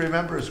need to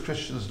remember as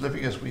Christians,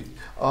 living as we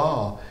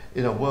are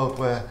in a world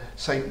where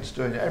Satan's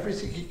doing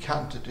everything he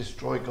can to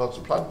destroy God's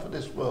plan for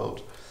this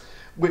world,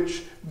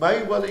 which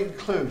may well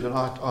include, and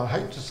I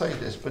hate to say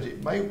this, but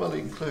it may well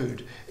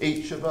include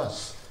each of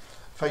us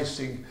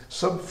facing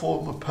some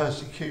form of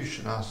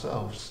persecution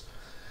ourselves.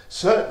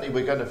 Certainly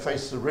we're going to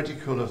face the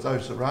ridicule of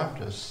those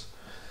around us,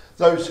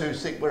 those who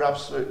think we're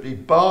absolutely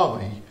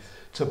balmy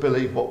to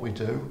believe what we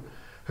do,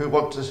 who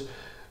want to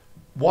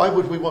Why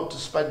would we want to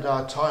spend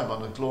our time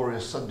on a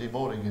glorious Sunday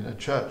morning in a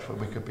church when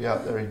we could be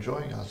out there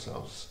enjoying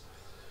ourselves?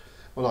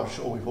 Well, I'm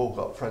sure we've all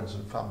got friends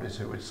and families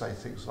who would say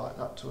things like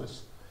that to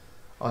us.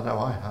 I know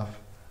I have.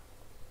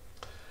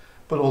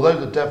 But although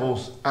the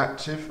devil's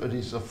active and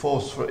he's a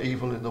force for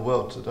evil in the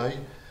world today,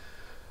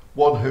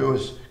 one who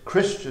as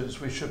Christians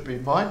we should be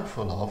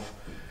mindful of,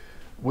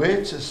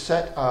 we're to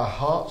set our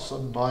hearts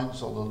and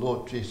minds on the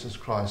Lord Jesus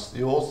Christ,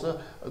 the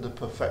author and the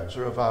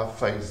perfecter of our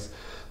faith,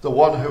 the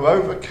one who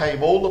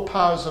overcame all the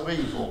powers of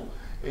evil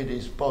in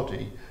his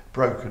body,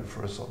 broken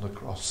for us on the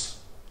cross.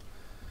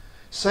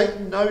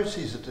 Satan knows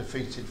he's a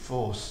defeated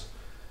force,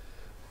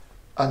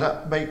 and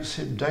that makes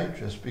him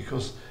dangerous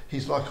because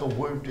he's like a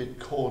wounded,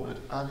 cornered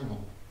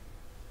animal,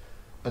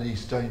 and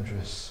he's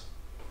dangerous.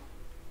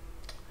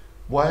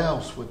 Why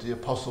else would the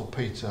Apostle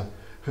Peter,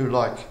 who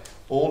like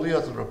all the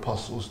other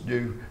apostles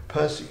knew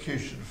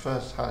persecution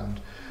firsthand,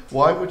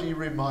 why would he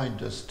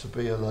remind us to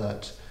be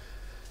alert?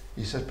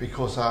 He said,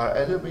 because our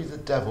enemy, the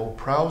devil,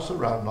 prowls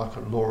around like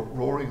a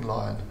roaring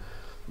lion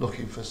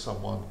looking for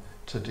someone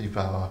to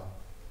devour.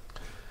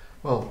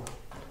 Well,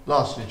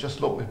 lastly,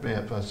 just look with me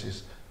at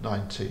verses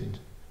 19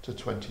 to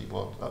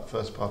 21, that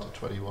first part of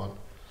 21.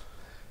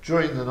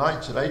 During the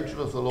night, an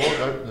angel of the Lord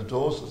opened the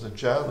doors of the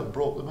jail and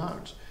brought them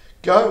out.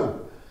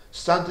 Go,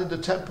 stand in the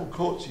temple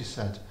courts, he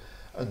said,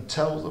 and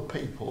tell the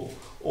people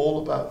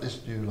all about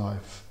this new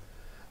life.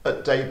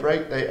 At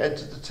daybreak, they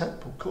entered the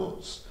temple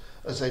courts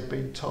as they'd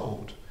been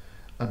told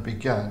and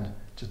began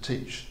to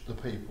teach the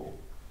people.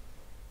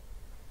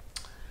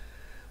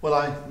 Well,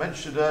 I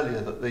mentioned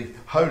earlier that the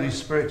Holy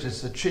Spirit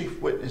is the chief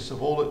witness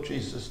of all that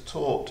Jesus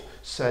taught,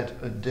 said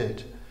and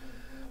did.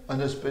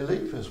 And as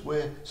believers,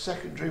 we're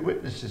secondary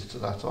witnesses to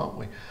that, aren't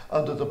we?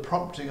 Under the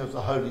prompting of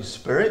the Holy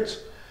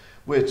Spirit,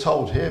 we're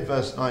told here,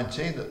 verse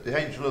 19, that the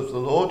angel of the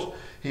Lord,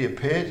 he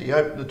appeared, he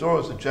opened the door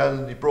of the jail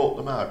and he brought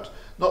them out.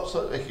 Not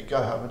so that they could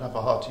go home and have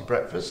a hearty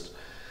breakfast,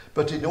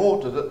 but in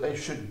order that they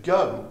should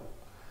go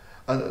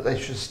and that they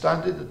should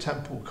stand in the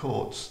temple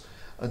courts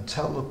and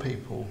tell the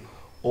people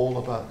all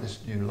about this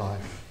new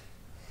life.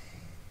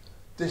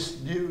 This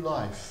new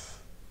life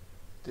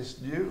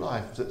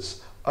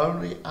that's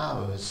only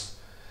ours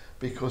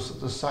because of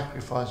the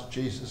sacrifice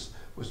Jesus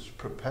was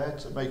prepared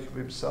to make of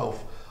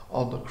himself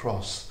on the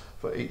cross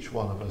for each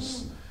one of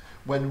us.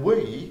 When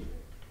we,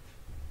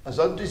 as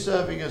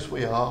undeserving as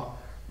we are,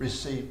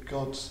 receive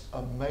God's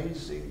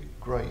amazing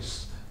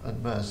grace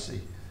and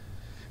mercy.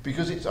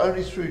 Because it's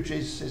only through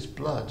Jesus'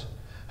 blood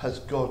has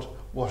God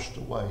washed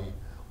away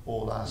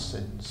all our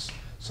sins,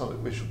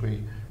 something we shall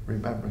be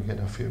remembering in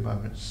a few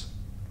moments.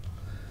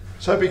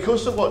 So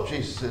because of what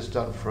Jesus has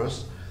done for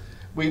us,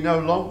 we no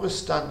longer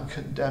stand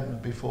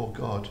condemned before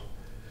God,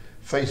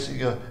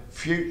 facing a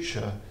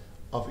future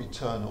of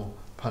eternal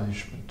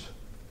punishment.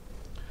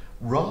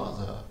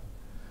 Rather,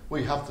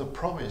 we have the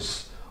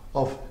promise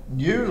of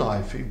new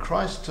life in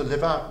Christ to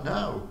live out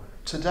now,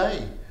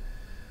 today.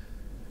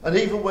 And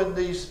even when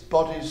these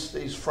bodies,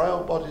 these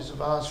frail bodies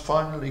of ours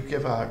finally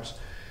give out,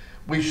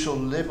 we shall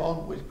live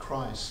on with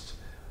Christ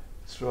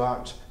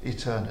throughout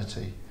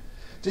eternity.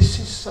 This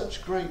is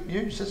such great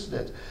news, isn't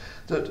it?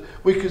 That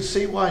we can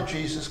see why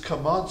Jesus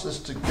commands us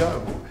to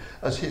go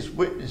as his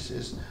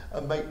witnesses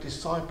and make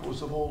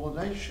disciples of all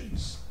the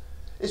nations.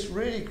 It's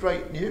really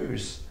great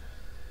news.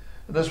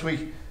 And as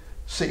we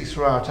see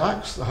throughout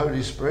Acts, the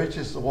Holy Spirit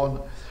is the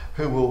one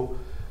who will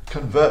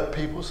convert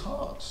people's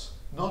hearts,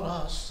 not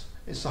us.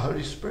 It's the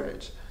Holy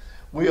Spirit.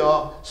 We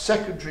are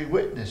secondary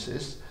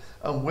witnesses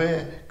and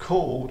we're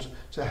called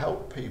to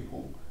help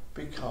people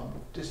become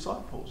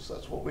disciples.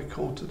 That's what we're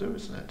called to do,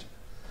 isn't it?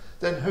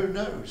 Then who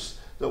knows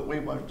that we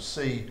won't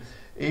see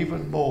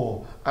even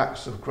more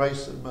acts of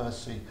grace and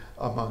mercy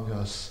among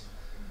us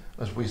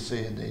as we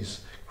see in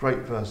these great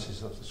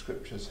verses of the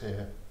scriptures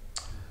here.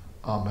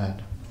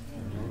 Amen.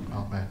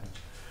 Amen.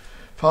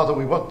 Father,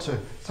 we want to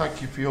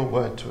thank you for your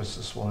word to us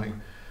this morning,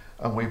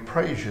 and we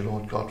praise you,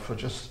 Lord God, for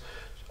just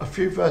a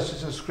few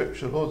verses of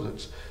scripture, Lord,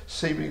 that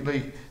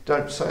seemingly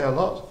don't say a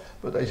lot,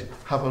 but they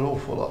have an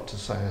awful lot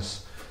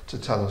to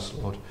tell us,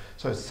 Lord.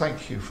 So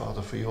thank you,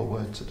 Father, for your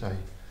word today.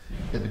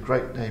 In the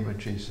great name of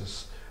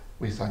Jesus,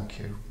 we thank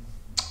you.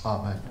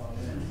 Amen.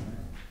 Amen.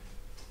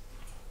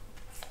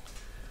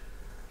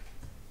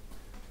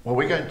 Well,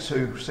 we're going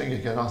to sing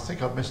again. I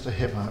think I've missed a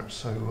hymn out,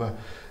 so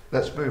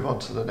let's move on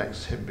to the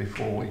next hymn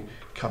before we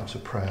come to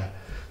prayer.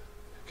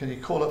 Can you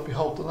call up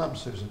Behold the Lamb,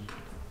 Susan?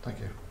 Thank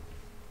you.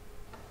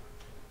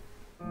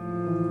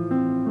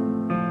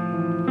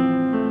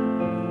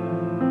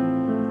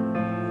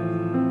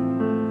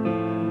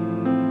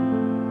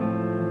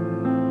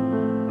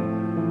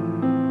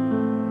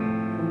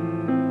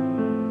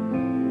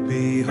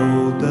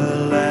 Behold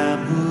the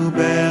Lamb who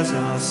bears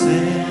our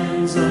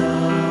sins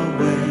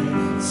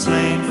away,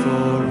 slain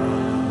for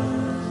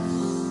us.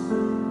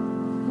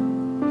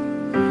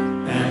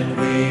 And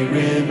we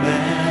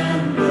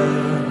remember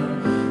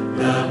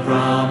the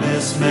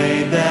promise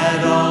made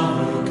that all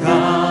who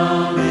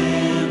come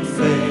in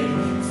faith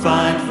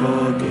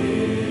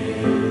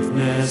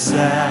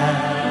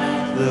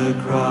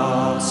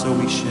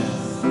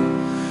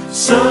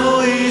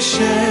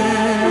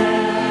share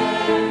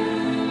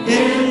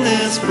in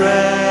this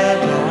bread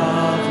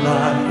of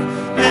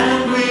life,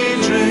 and we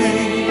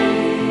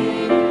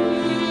drink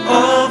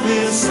of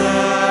his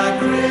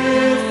sacrifice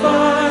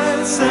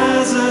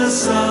as a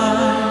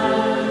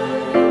sign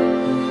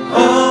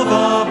of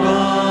our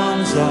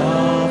bonds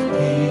of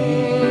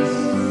peace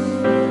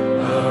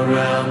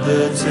around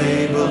the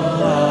table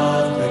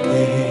of the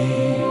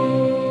King.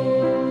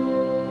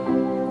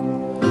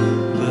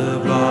 The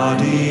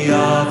body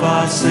of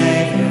our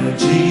Savior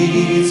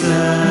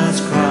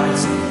Jesus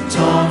Christ,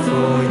 torn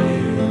for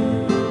you.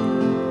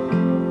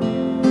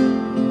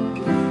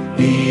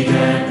 Eat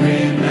and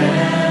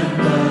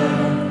remember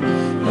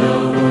the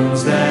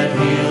wounds that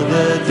heal,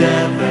 the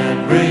death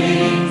that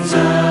brings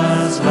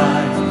us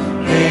life,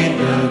 paid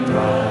the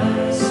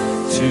price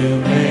to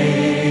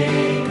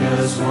make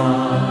us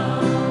one.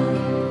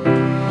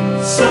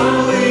 So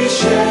we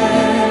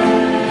share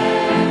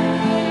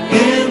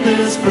in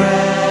this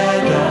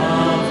bread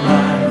of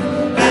life,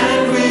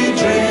 and we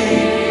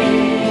drink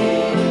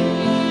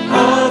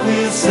of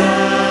his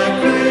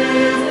sacrifice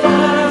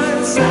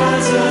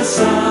as a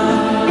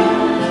sign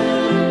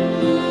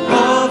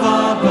of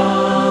our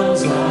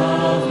bonds of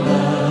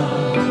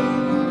love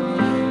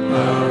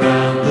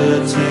around the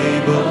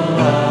table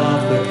of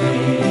the King.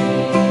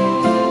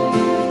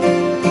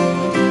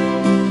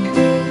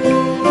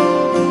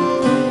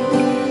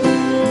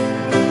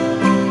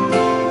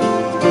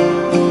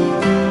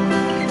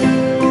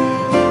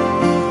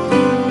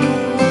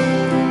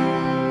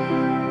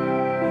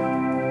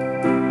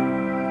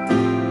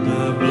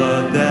 The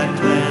blood that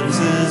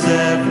cleanses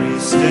every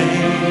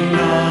stain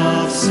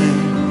of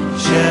sin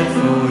shed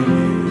for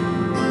you.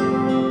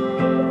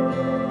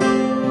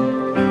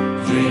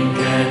 Drink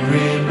and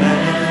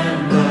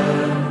remember,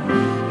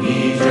 he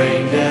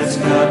drank death's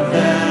cup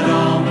that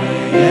all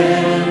may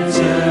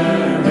enter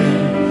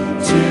in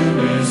to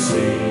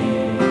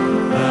receive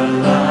the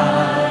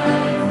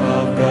life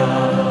of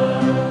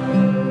God.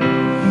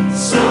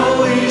 So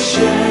we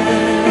share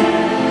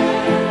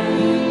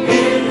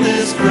in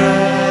this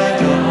bread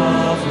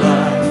of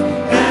life,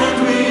 and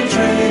we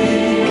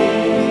drink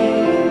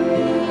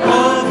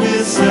of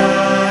his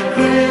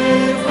sacrifice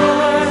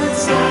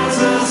as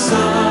a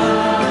sign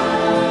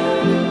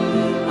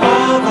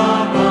of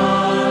our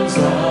bonds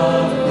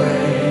of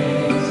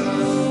grace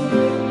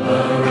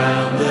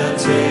around the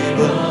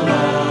table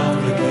of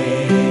the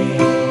King.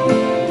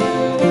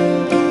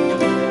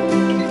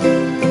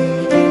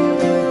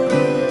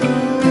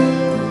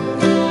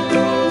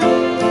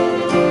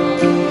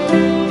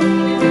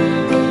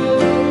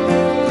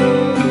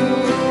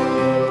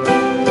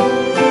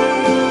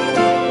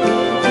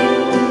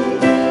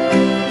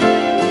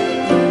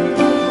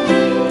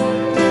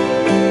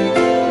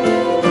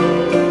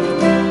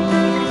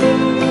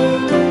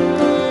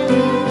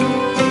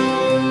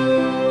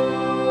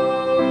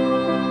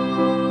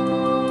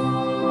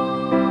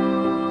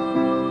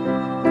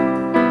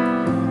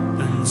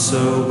 And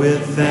so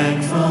with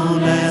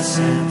thankfulness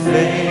and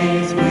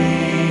faith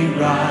we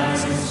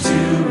rise to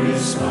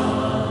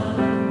respond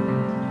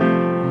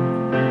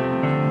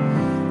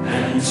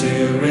and to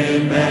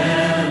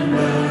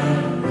remember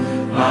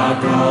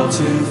our call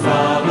to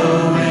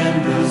follow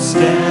in the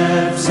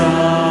steps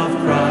of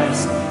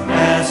Christ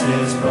as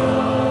his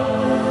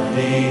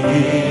body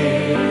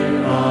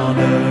here on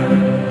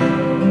earth.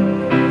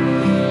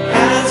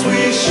 As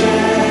we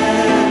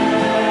share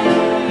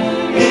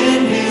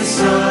in his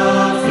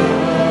suffering,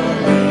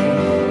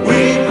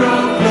 we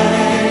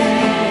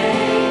proclaim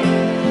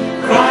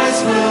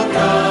Christ will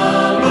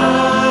come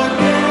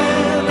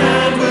again,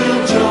 and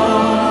will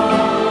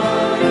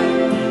join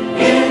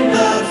in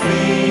the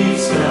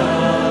feast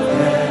of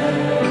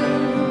heaven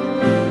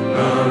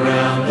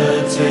around the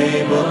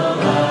table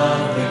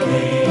of the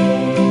King.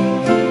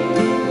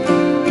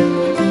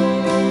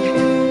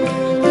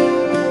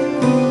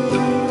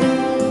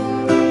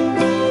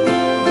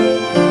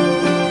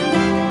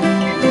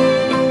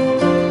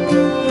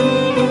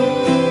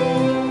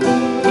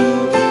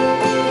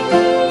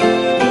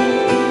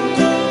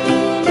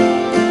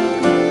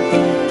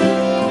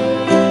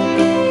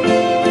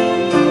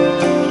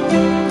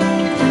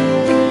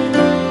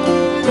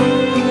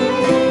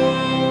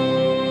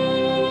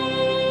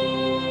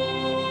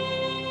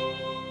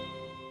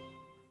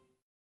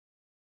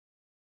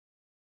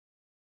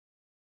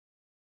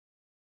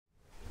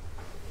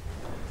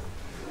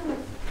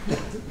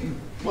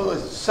 Well,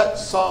 the set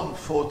psalm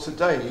for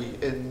today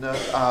in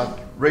our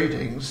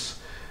readings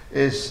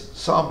is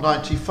Psalm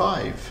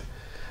 95,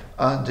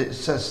 and it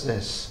says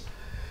this: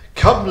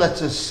 "Come, let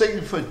us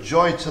sing for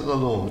joy to the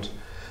Lord.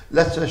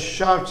 Let us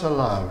shout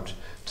aloud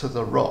to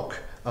the rock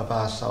of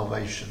our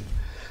salvation.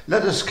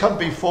 Let us come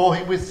before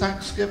him with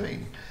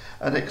thanksgiving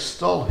and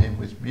extol him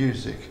with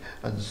music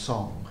and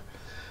song.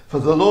 For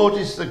the Lord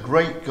is the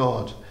great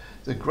God,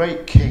 the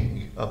great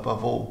King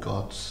above all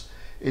gods.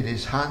 In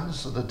his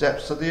hands are the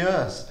depths of the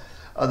earth,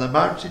 and the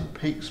mountain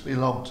peaks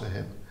belong to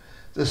him.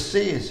 The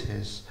sea is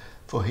his,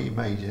 for he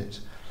made it,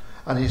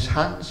 and his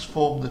hands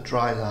formed the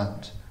dry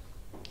land.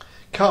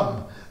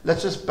 Come,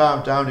 let us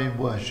bow down in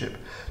worship.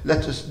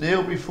 Let us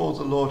kneel before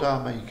the Lord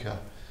our Maker.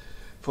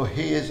 For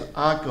he is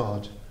our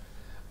God,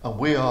 and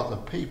we are the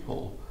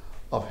people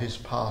of his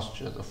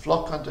pasture, the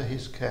flock under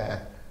his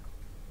care.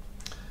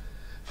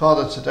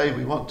 Father, today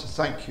we want to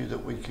thank you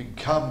that we can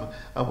come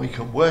and we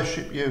can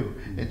worship you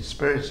in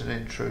spirit and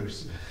in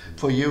truth.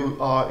 For you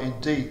are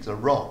indeed the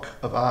rock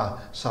of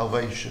our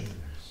salvation.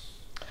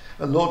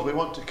 And Lord, we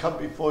want to come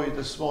before you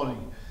this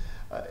morning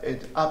in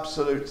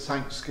absolute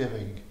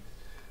thanksgiving.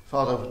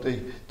 Father,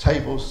 the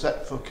table's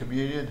set for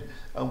communion,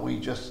 and we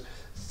just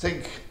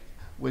think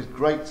with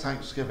great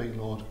thanksgiving,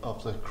 Lord,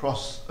 of the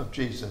cross of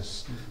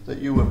Jesus, that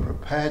you were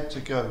prepared to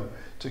go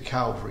to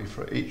Calvary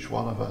for each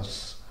one of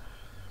us.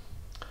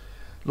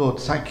 Lord,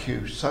 thank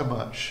you so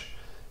much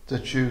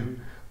that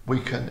we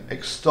can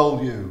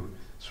extol you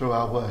through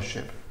our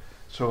worship,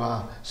 through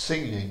our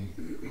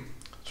singing,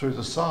 through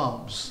the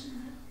Psalms,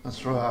 and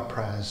through our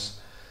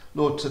prayers.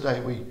 Lord, today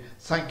we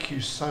thank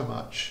you so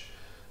much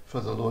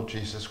for the Lord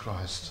Jesus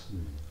Christ.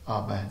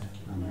 Amen.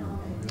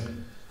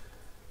 Amen.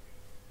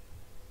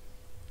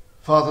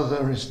 Father,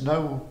 there is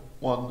no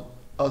one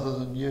other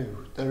than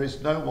you. There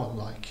is no one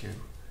like you.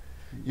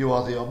 You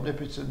are the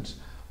omnipotent,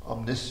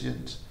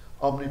 omniscient,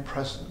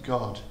 omnipresent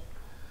God.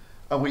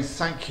 And we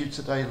thank you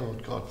today,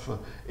 Lord God, for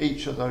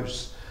each of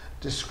those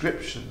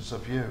descriptions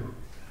of you.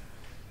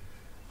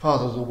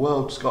 Father, the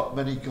world's got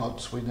many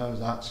gods, we know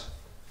that.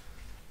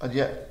 And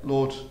yet,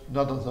 Lord,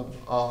 none of them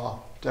are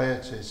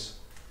deities.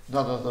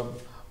 None of them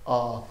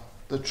are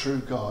the true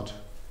God.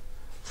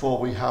 For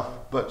we have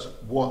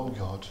but one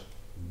God.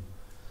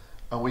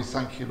 And we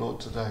thank you, Lord,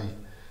 today.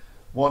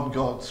 One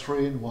God,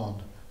 three in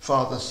one,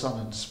 Father, Son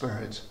and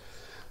Spirit.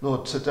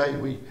 Lord, today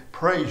we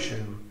praise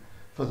you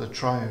for the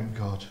triune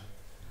God.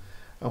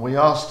 And we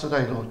ask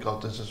today, Lord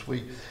God, that as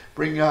we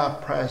bring our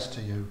prayers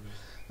to you,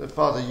 that,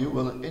 Father, you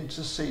will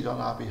intercede on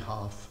our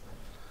behalf.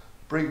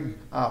 Bring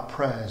our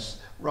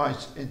prayers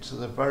right into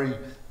the very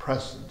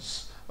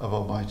presence of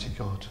Almighty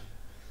God.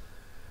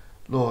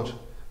 Lord,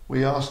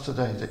 we ask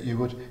today that you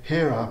would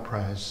hear our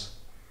prayers.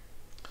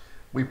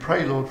 We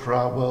pray, Lord, for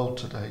our world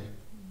today.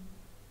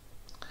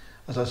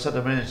 As I said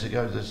a minute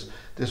ago,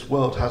 this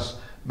world has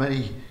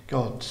many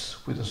gods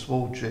with a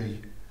small g.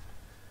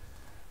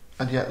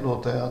 And yet,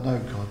 Lord, they are no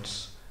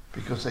gods,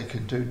 because they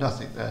can do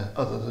nothing there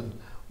other than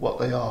what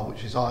they are,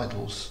 which is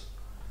idols,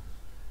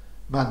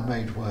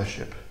 man-made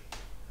worship.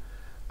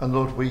 And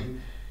Lord, we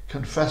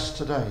confess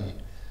today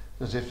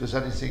that if there's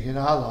anything in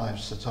our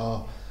lives that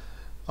are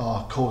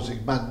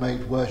causing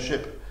man-made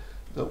worship,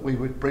 that we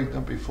would bring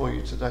them before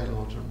you today,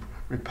 Lord, and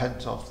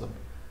repent of them,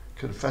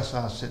 confess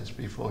our sins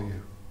before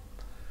you.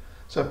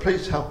 So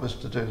please help us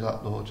to do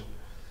that, Lord.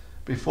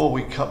 Before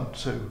we come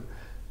to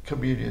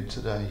communion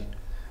today,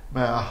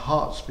 may our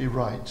hearts be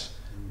right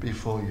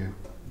before you.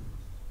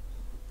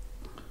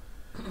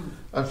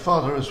 And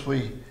Father, as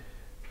we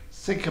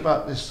think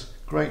about this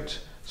great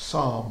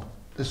psalm,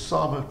 this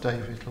Psalm of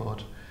David,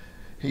 Lord,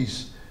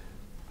 he's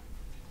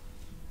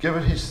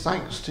given his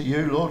thanks to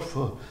you, Lord,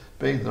 for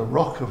being the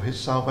rock of his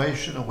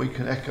salvation, and we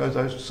can echo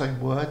those same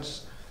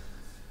words.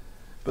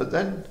 But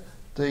then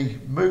the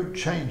mood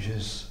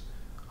changes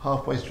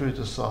halfway through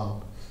the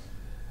psalm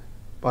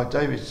by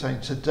David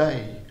saying,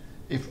 today,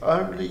 if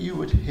only you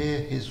would hear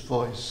his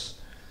voice,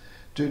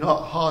 do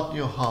not harden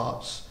your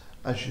hearts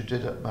as you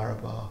did at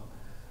Meribah,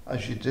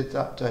 as you did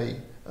that day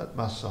at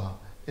Massah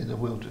in the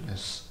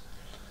wilderness.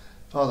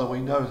 Father, we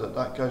know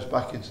that goes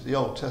back into the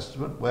Old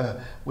Testament,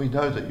 where we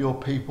know that your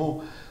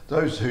people,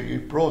 those who you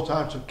brought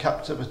out of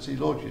captivity,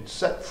 Lord, you'd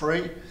set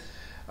free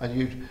and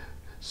you'd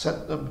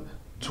sent them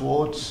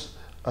towards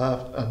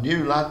a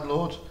new land,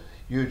 Lord.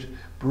 You'd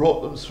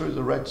brought them through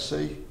the Red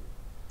Sea.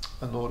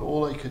 And Lord,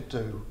 all they could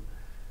do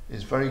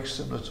is very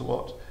similar to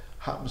what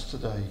happens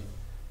today.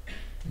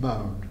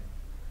 Moan.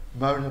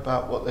 Moan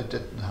about what they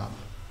didn't have.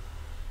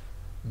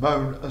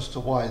 Moan as to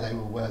why they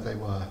were where they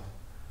were.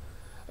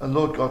 And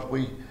Lord God,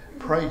 we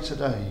pray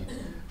today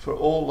for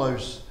all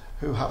those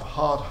who have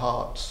hard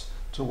hearts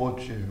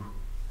towards you.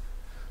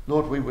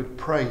 Lord, we would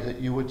pray that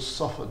you would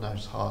soften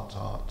those hard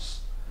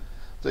hearts,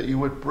 that you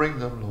would bring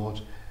them,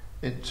 Lord,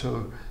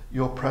 into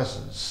your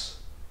presence,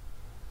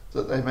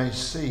 that they may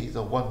see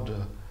the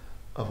wonder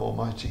of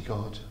Almighty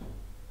God.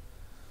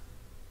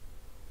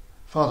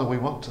 Father, we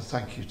want to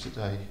thank you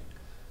today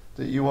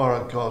that you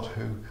are a God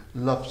who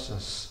loves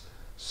us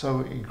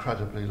so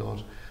incredibly,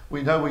 Lord.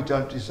 We know we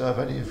don't deserve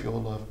any of your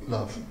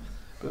love,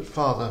 but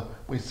Father,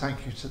 we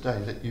thank you today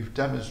that you've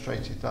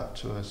demonstrated that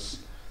to us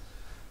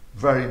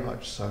very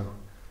much so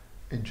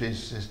in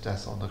Jesus'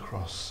 death on the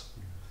cross.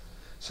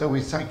 So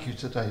we thank you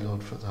today,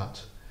 Lord, for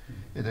that.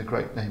 In the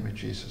great name of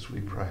Jesus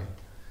we pray.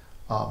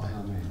 Amen.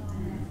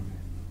 Amen.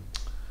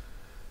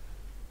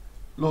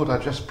 Lord, I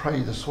just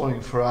pray this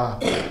morning for our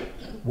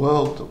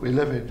world that we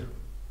live in.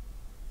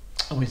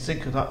 And we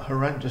think of that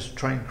horrendous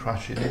train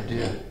crash in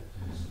India.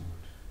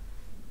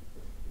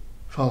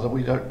 Father,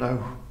 we don't know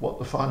what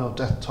the final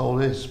death toll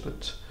is,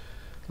 but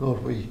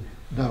Lord, we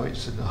know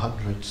it's in the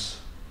hundreds.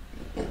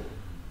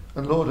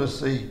 And Lord, as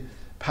the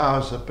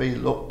powers that be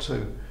look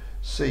to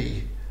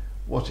see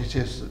what it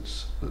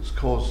is that's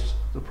caused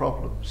the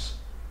problems.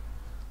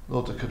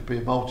 Lord, there could be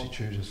a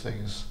multitude of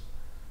things.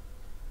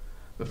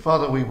 But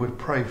Father, we would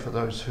pray for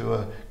those who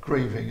are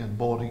grieving and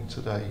mourning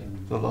today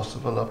the loss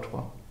of a loved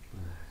one.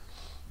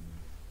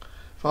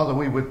 Father,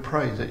 we would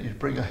pray that you'd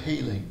bring a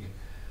healing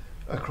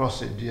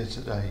across India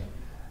today.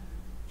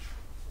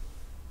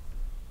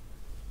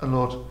 And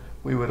Lord,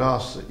 we would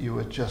ask that you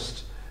would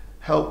just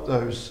help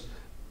those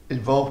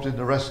involved in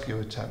the rescue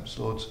attempts,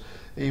 Lord.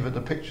 Even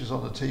the pictures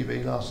on the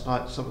TV last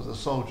night, some of the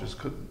soldiers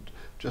couldn't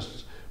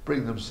just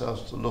bring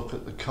themselves to look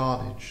at the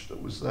carnage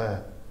that was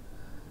there.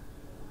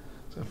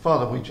 So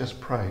Father, we just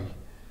pray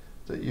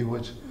that you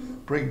would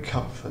bring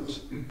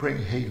comfort, bring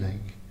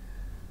healing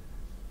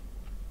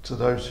to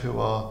those who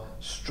are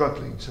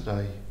struggling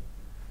today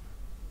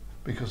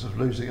because of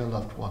losing a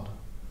loved one.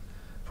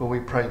 For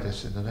we pray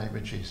this in the name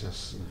of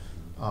Jesus.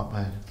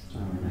 Amen.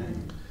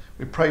 Amen.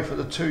 We pray for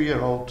the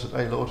 2-year-old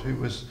today, Lord, who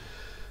was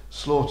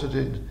slaughtered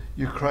in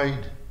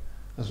Ukraine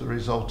as a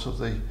result of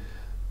the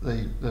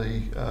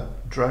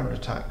drone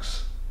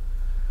attacks.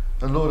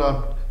 And Lord,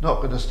 I'm not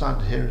going to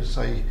stand here and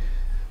say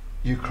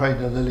Ukraine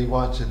are lily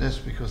white in this,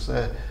 because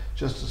they're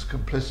just as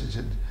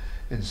complicit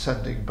in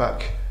sending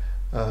back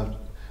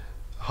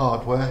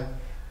hardware.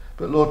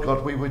 But Lord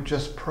God, we would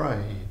just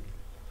pray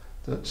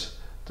that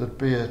there'd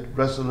be a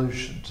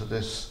resolution to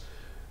this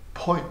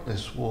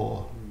pointless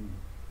war.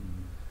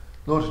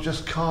 Lord, I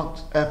just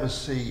can't ever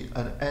see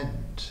an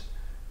end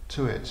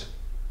to it.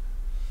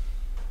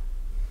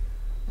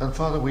 And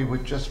Father, we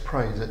would just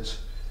pray that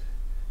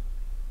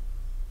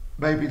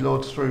maybe,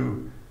 Lord,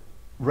 through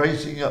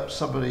raising up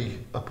somebody,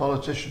 a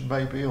politician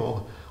maybe,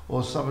 or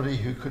somebody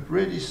who could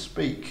really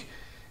speak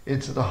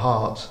into the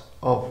heart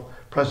of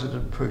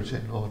President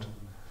Putin, Lord.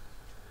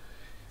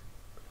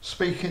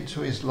 Speak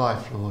into his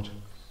life, Lord,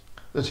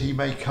 that he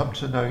may come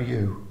to know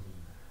you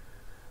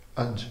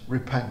and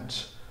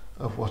repent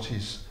of what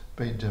he's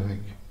been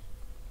doing.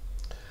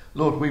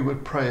 Lord, we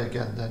would pray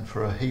again then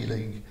for a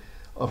healing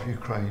of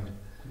Ukraine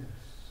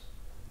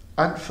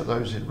and for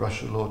those in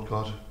Russia, Lord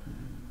God.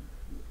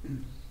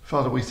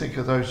 Father, we think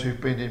of those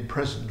who've been in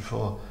prison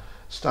for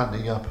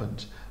standing up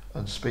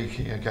and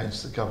speaking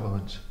against the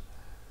government.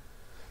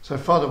 So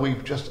Father, we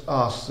just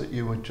ask that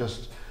you would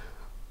just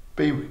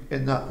be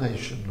in that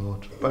nation,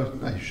 Lord, both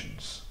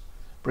nations,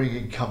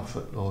 bringing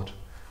comfort, Lord,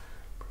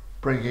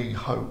 bringing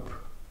hope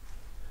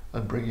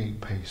and bringing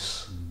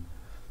peace.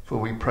 For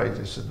we pray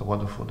this in the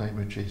wonderful name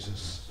of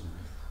Jesus.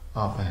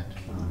 Amen.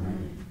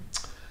 Amen.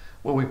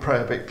 Well, we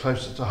pray a bit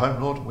closer to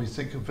home, Lord, and we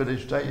think of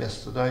Village Day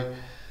yesterday,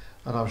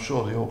 and I'm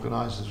sure the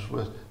organisers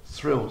were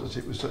thrilled that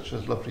it was such a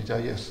lovely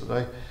day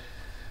yesterday.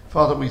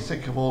 Father, we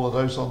think of all of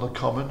those on the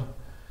common,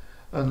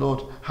 and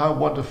Lord, how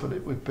wonderful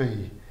it would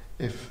be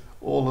if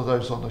all of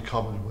those on the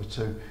common were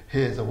to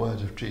hear the word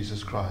of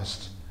Jesus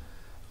Christ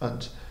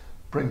and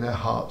bring their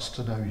hearts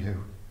to know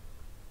you.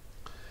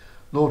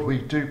 Lord, we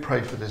do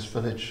pray for this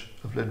village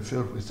of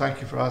Linfield. We thank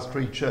you for our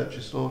 3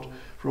 churches, Lord,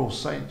 for All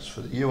Saints,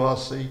 for the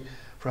URC,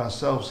 for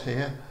ourselves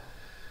here.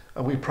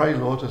 And we pray,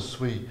 Lord, as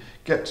we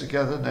get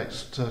together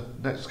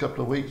next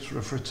couple of weeks for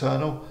a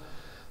fraternal,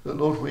 that,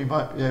 Lord, we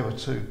might be able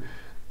to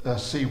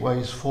see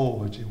ways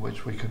forward in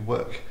which we can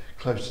work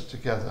closer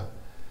together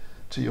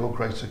to your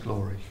greater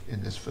glory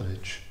in this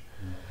village.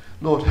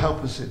 Lord,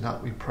 help us in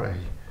that, we pray,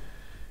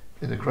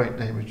 in the great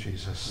name of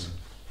Jesus.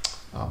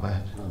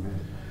 Amen. Amen.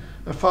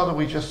 And Father,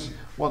 we just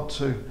want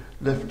to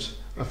lift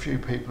a few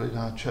people in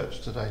our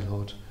church today,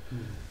 Lord.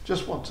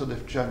 Just want to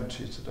lift Joan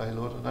to you today,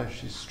 Lord. I know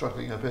she's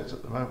struggling a bit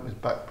at the moment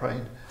with back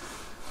pain,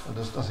 and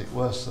there's nothing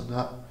worse than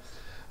that.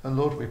 And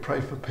Lord, we pray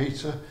for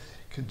Peter,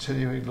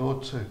 continuing,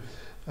 Lord, to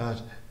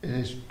in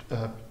his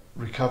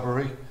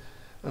recovery.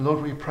 And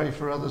Lord, we pray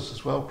for others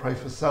as well. Pray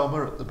for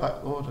Thelma at the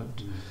back, Lord,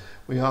 and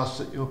we ask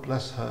that you'll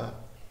bless her.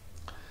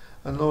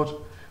 And Lord,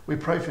 we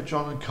pray for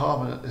John and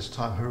Carmen at this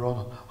time, who are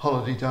on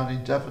holiday down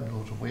in Devon,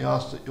 Lord, and we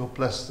ask that you'll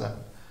bless them.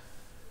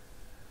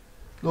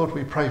 Lord,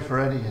 we pray for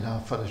any in our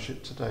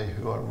fellowship today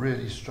who are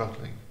really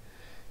struggling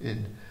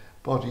in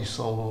body,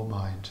 soul or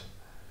mind.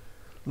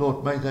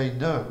 Lord, may they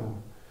know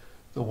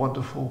the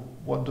wonderful,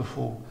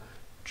 wonderful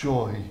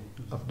joy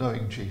of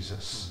knowing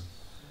Jesus.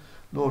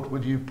 Lord,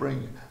 will you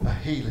bring a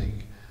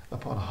healing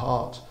upon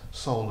heart,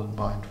 soul and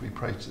mind, we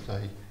pray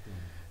today,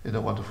 in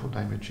the wonderful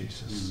name of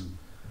Jesus.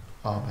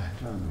 Amen.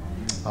 Amen.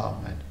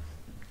 Amen.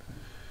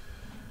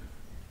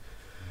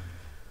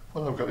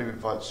 Well, I'm going to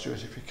invite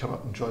Stuart, if you come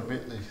up and join me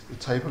at the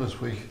table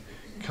as we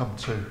come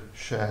to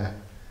share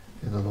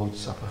in the Lord's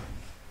Supper.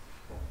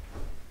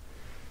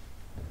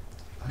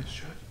 Thanks,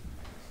 Stuart.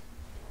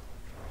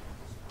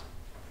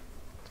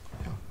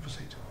 Yeah, have a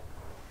seat.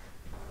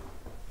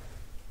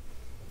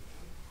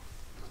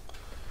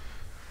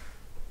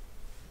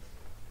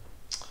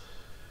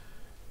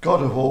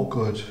 God of all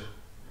good,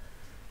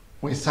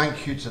 we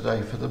thank you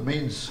today for the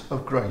means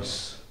of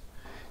grace.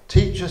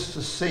 Teach us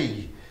to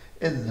see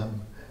in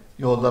them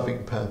your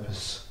loving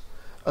purpose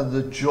and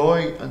the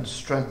joy and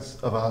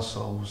strength of our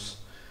souls.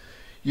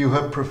 You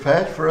have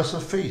prepared for us a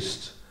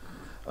feast,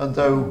 and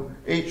though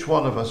each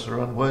one of us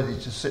are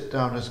unworthy to sit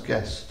down as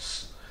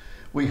guests,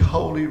 we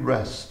wholly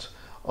rest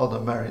on the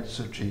merits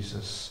of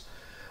Jesus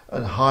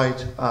and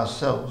hide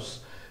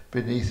ourselves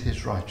beneath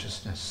his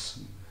righteousness.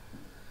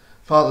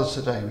 Father,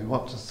 today we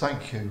want to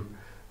thank you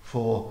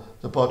for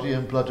the body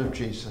and blood of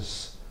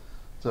Jesus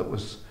that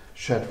was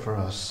shed for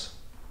us.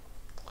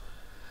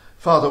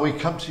 Father, we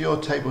come to your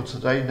table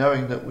today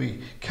knowing that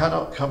we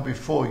cannot come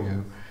before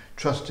you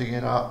trusting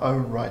in our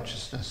own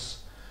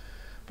righteousness,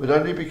 but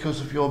only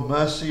because of your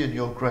mercy and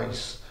your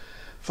grace.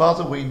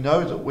 Father, we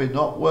know that we're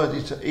not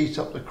worthy to eat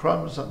up the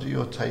crumbs under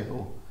your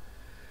table,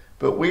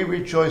 but we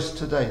rejoice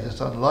today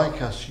that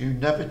unlike us, you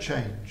never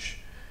change.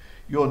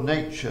 Your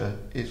nature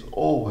is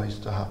always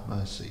to have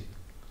mercy.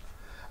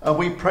 And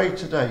we pray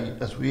today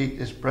as we eat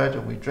this bread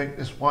and we drink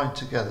this wine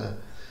together,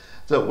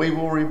 that we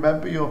will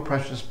remember your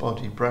precious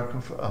body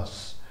broken for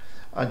us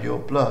and your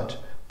blood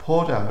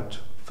poured out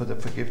for the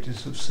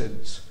forgiveness of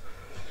sins.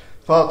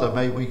 Father,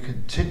 may we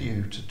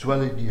continue to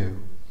dwell in you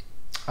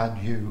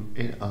and you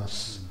in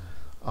us.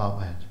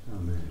 Amen.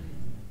 Amen.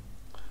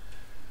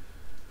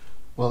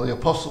 Well, the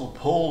Apostle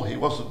Paul, he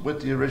wasn't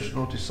with the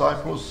original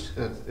disciples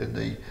in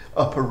the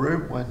upper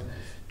room when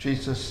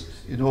Jesus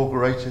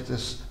inaugurated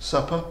this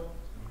supper.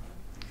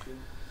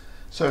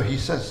 So he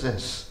says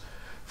this,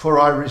 "For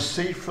I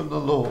received from the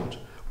Lord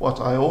what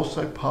I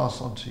also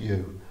pass on to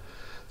you.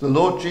 The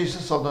Lord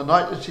Jesus, on the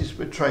night that he was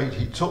betrayed,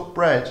 he took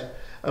bread,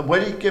 and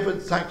when he'd given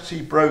thanks,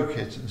 he broke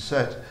it and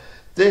said,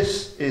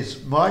 'This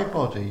is my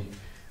body,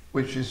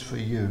 which is for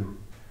you.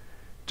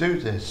 Do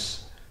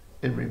this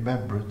in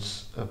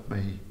remembrance of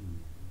me.'"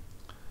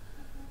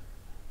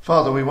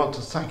 Father, we want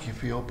to thank you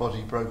for your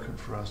body broken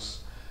for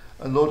us.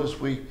 And Lord, as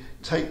we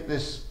take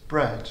this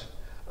bread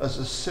as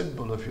a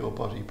symbol of your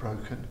body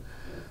broken,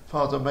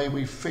 Father, may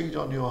we feed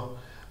on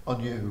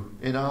you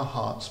in our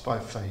hearts by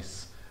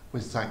faith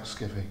with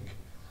thanksgiving.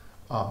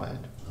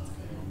 Amen.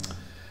 Amen.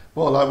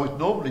 Well, I would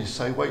normally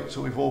say wait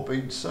till we've all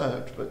been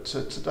served, but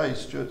today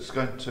Stuart's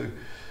going to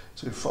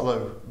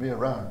follow me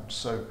around.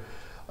 So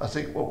I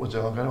think what we'll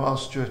do, I'm going to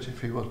ask Stuart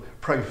if he will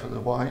pray for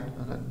the wine,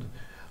 and then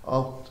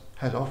I'll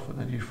head off and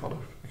then you follow.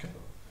 Okay.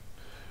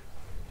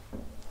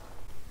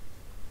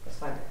 Let's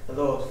thank the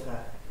Lord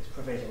for his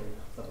provision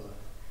of the blood.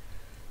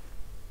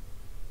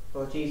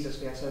 Lord Jesus,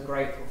 we are so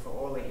grateful for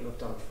all that you have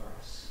done for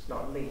us,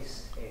 not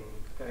least in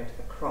going to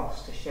the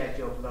cross to shed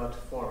your blood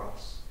for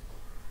us.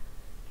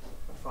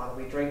 And Father,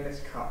 we drink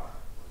this cup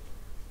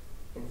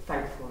in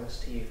thankfulness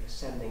to you for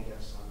sending your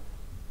Son,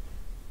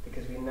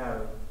 because we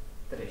know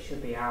that it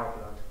should be our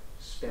blood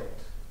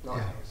spilt, not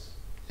his.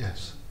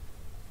 Yes.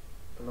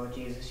 But Lord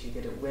Jesus, you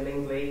did it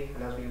willingly,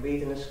 and as we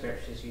read in the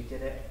scriptures, you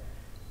did it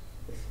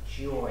with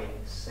joy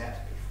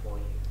set before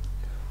you.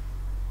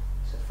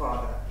 So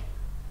Father,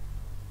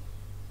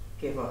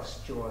 give us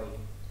joy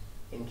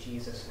in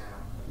Jesus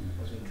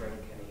now as we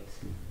drink and eat.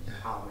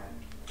 Amen.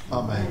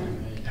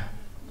 Amen.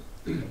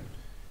 Yeah.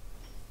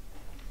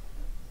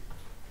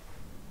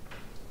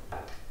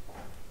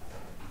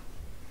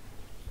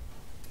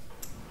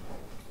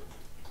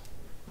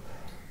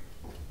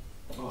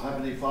 Oh,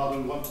 Heavenly Father,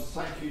 we want to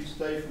thank you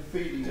today for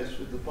feeding us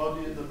with the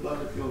body and the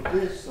blood of your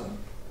dear Son,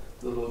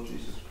 the Lord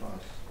Jesus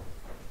Christ.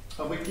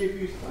 And we give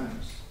you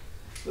thanks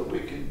that we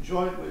can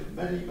join with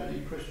many, many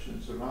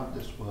Christians around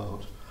this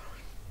world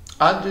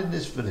and in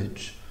this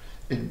village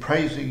in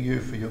praising you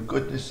for your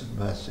goodness and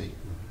mercy.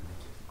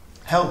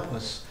 Help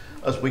us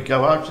as we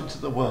go out into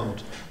the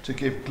world to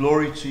give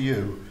glory to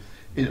you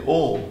in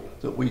all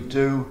that we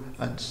do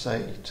and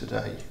say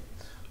today.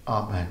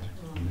 Amen.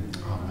 Amen.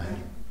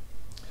 Amen.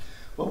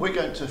 Well, we're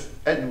going to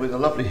end with a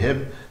lovely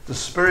hymn, "The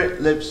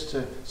Spirit Lives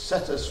to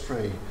Set Us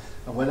Free."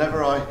 And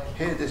whenever I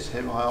hear this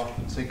hymn, I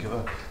often think of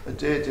a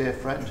dear, dear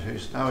friend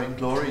who's now in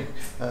glory,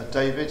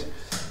 David,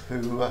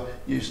 who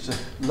used to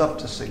love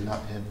to sing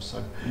that hymn.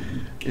 So,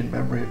 in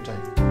memory of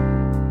David.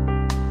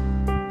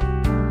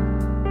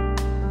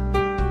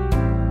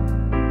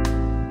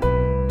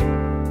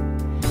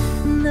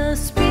 The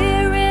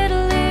Spirit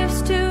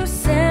lives to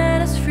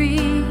set us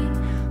free.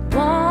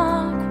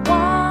 Walk,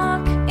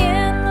 walk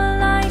in the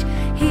light.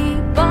 He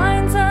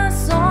binds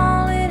us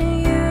all in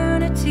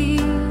unity.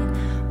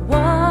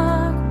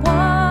 Walk,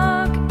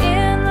 walk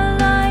in the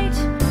light.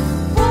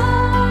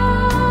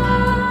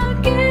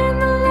 Walk in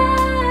the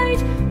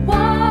light.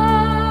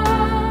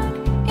 Walk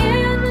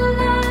in the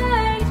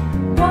light.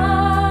 Walk.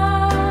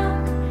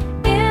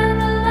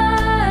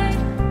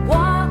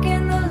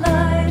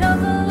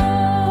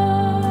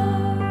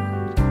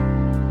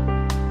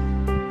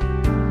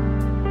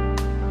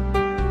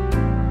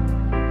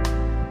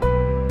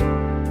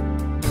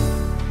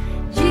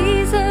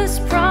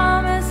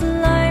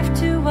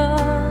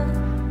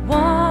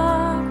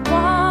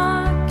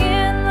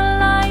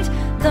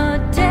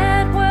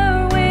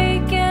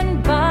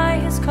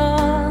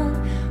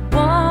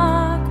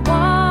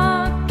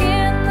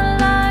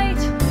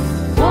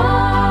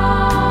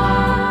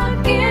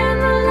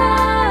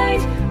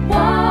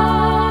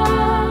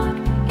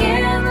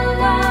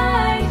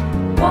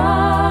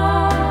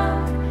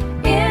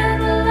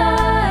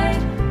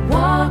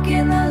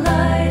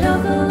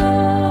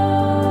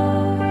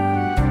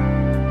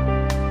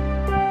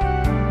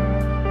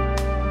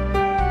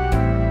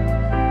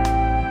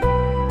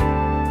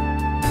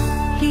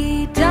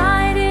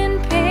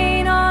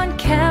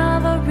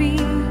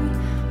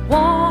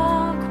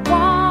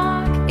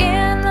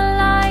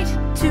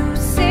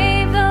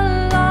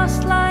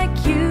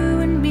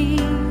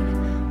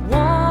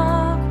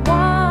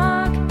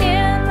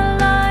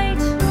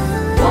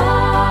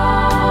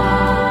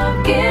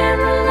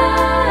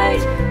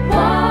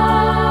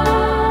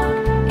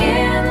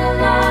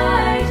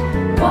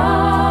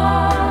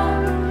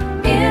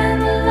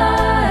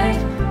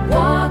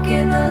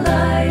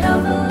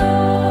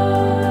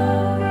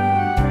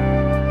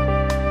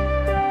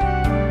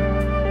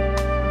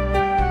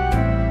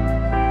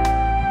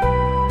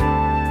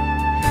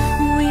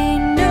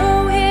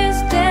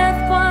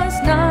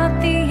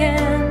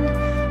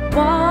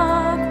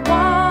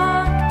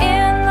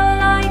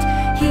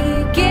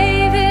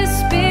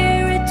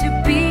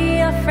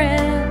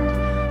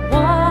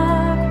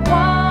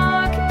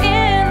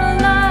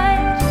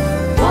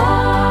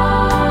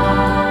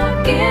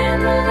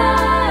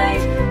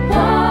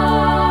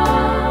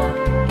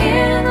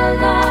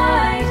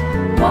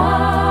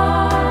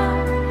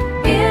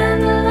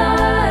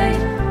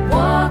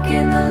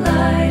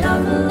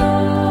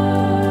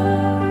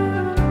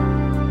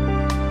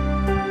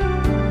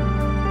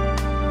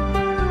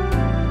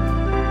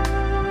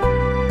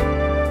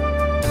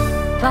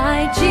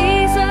 By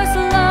Jesus'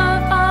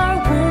 love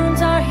our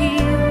wounds are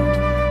healed.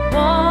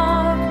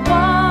 Walk,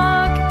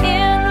 walk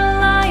in the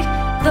light.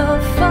 The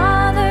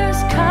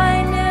Father's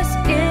kindness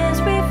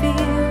is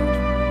revealed.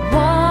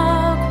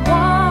 Walk,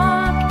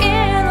 walk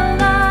in the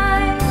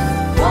light.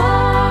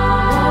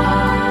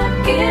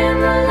 Walk in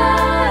the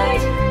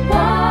light.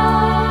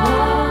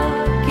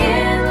 Walk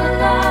in the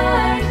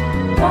light.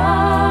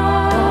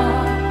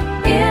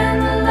 Walk in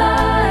the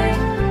light.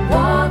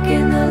 Walk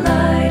in the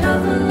light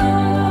of the Lord.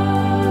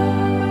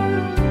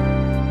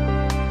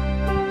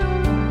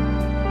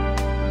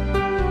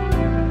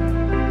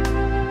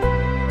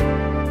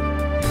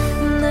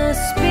 The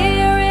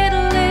Spirit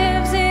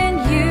lives in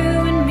you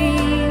and me.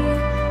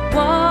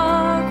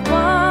 Walk,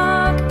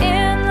 walk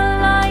in the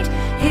light.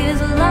 His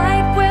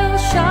light will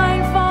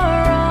shine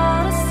for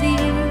all to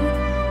see.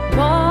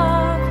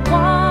 Walk,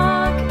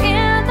 walk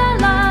in the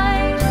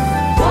light.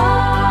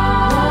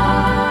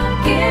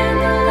 Walk in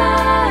the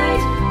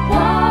light.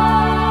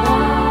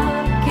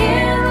 Walk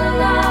in the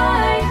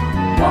light.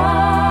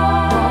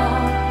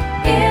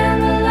 Walk in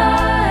the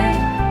light.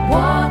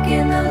 Walk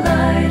in the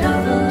light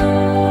of the Lord.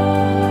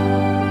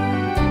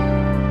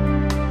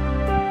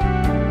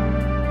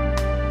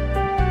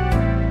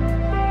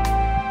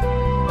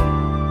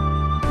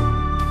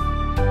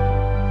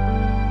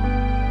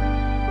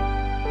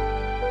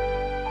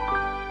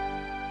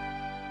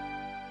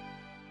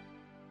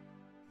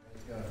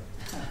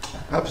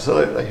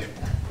 Absolutely.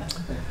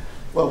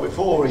 Well,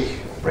 before we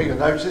bring a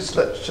notice,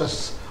 let's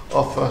just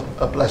offer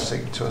a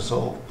blessing to us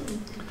all.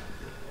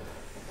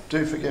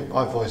 Do forgive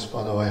my voice,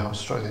 by the way, I'm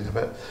struggling a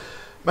bit.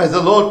 May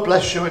the Lord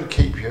bless you and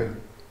keep you.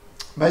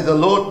 May the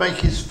Lord make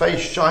his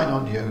face shine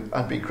on you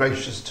and be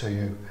gracious to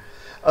you.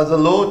 And the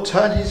Lord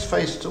turn his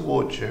face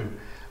towards you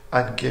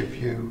and give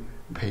you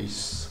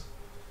peace.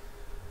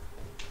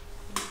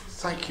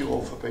 Thank you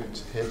all for being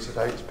here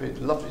today. It's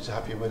been lovely to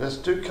have you with us.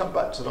 Do come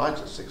back tonight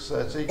at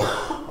 6:30.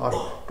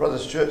 Our brother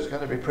Stuart's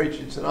going to be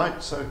preaching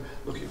tonight, so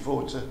looking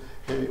forward to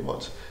hearing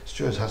what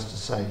Stuart has to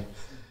say.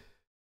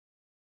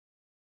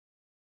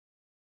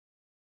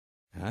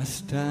 I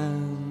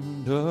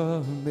stand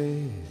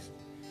amazed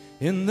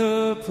in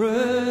the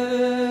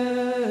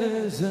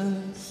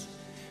presence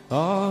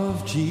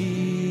of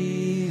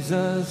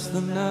Jesus the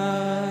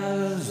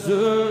Nazarene,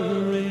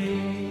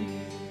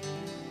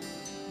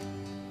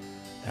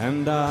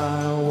 and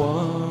I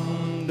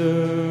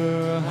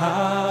wonder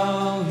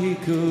how he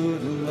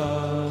could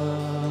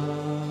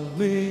love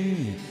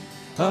me,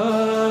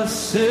 a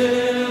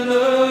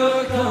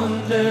sinner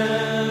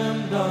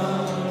condemned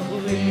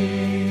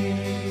unclean.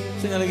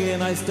 Sing it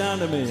again. I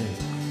stand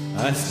amazed.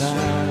 I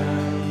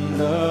stand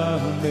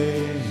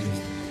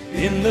amazed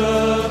in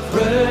the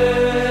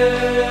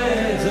presence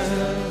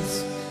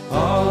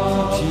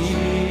of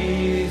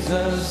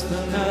Jesus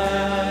the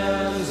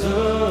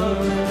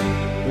Nazarene.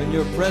 In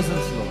your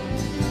presence, Lord.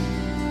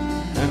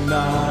 And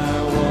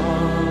I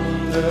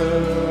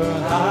wonder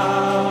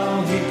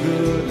how he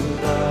could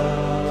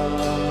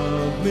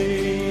love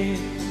me,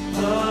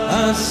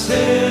 a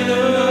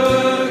sinner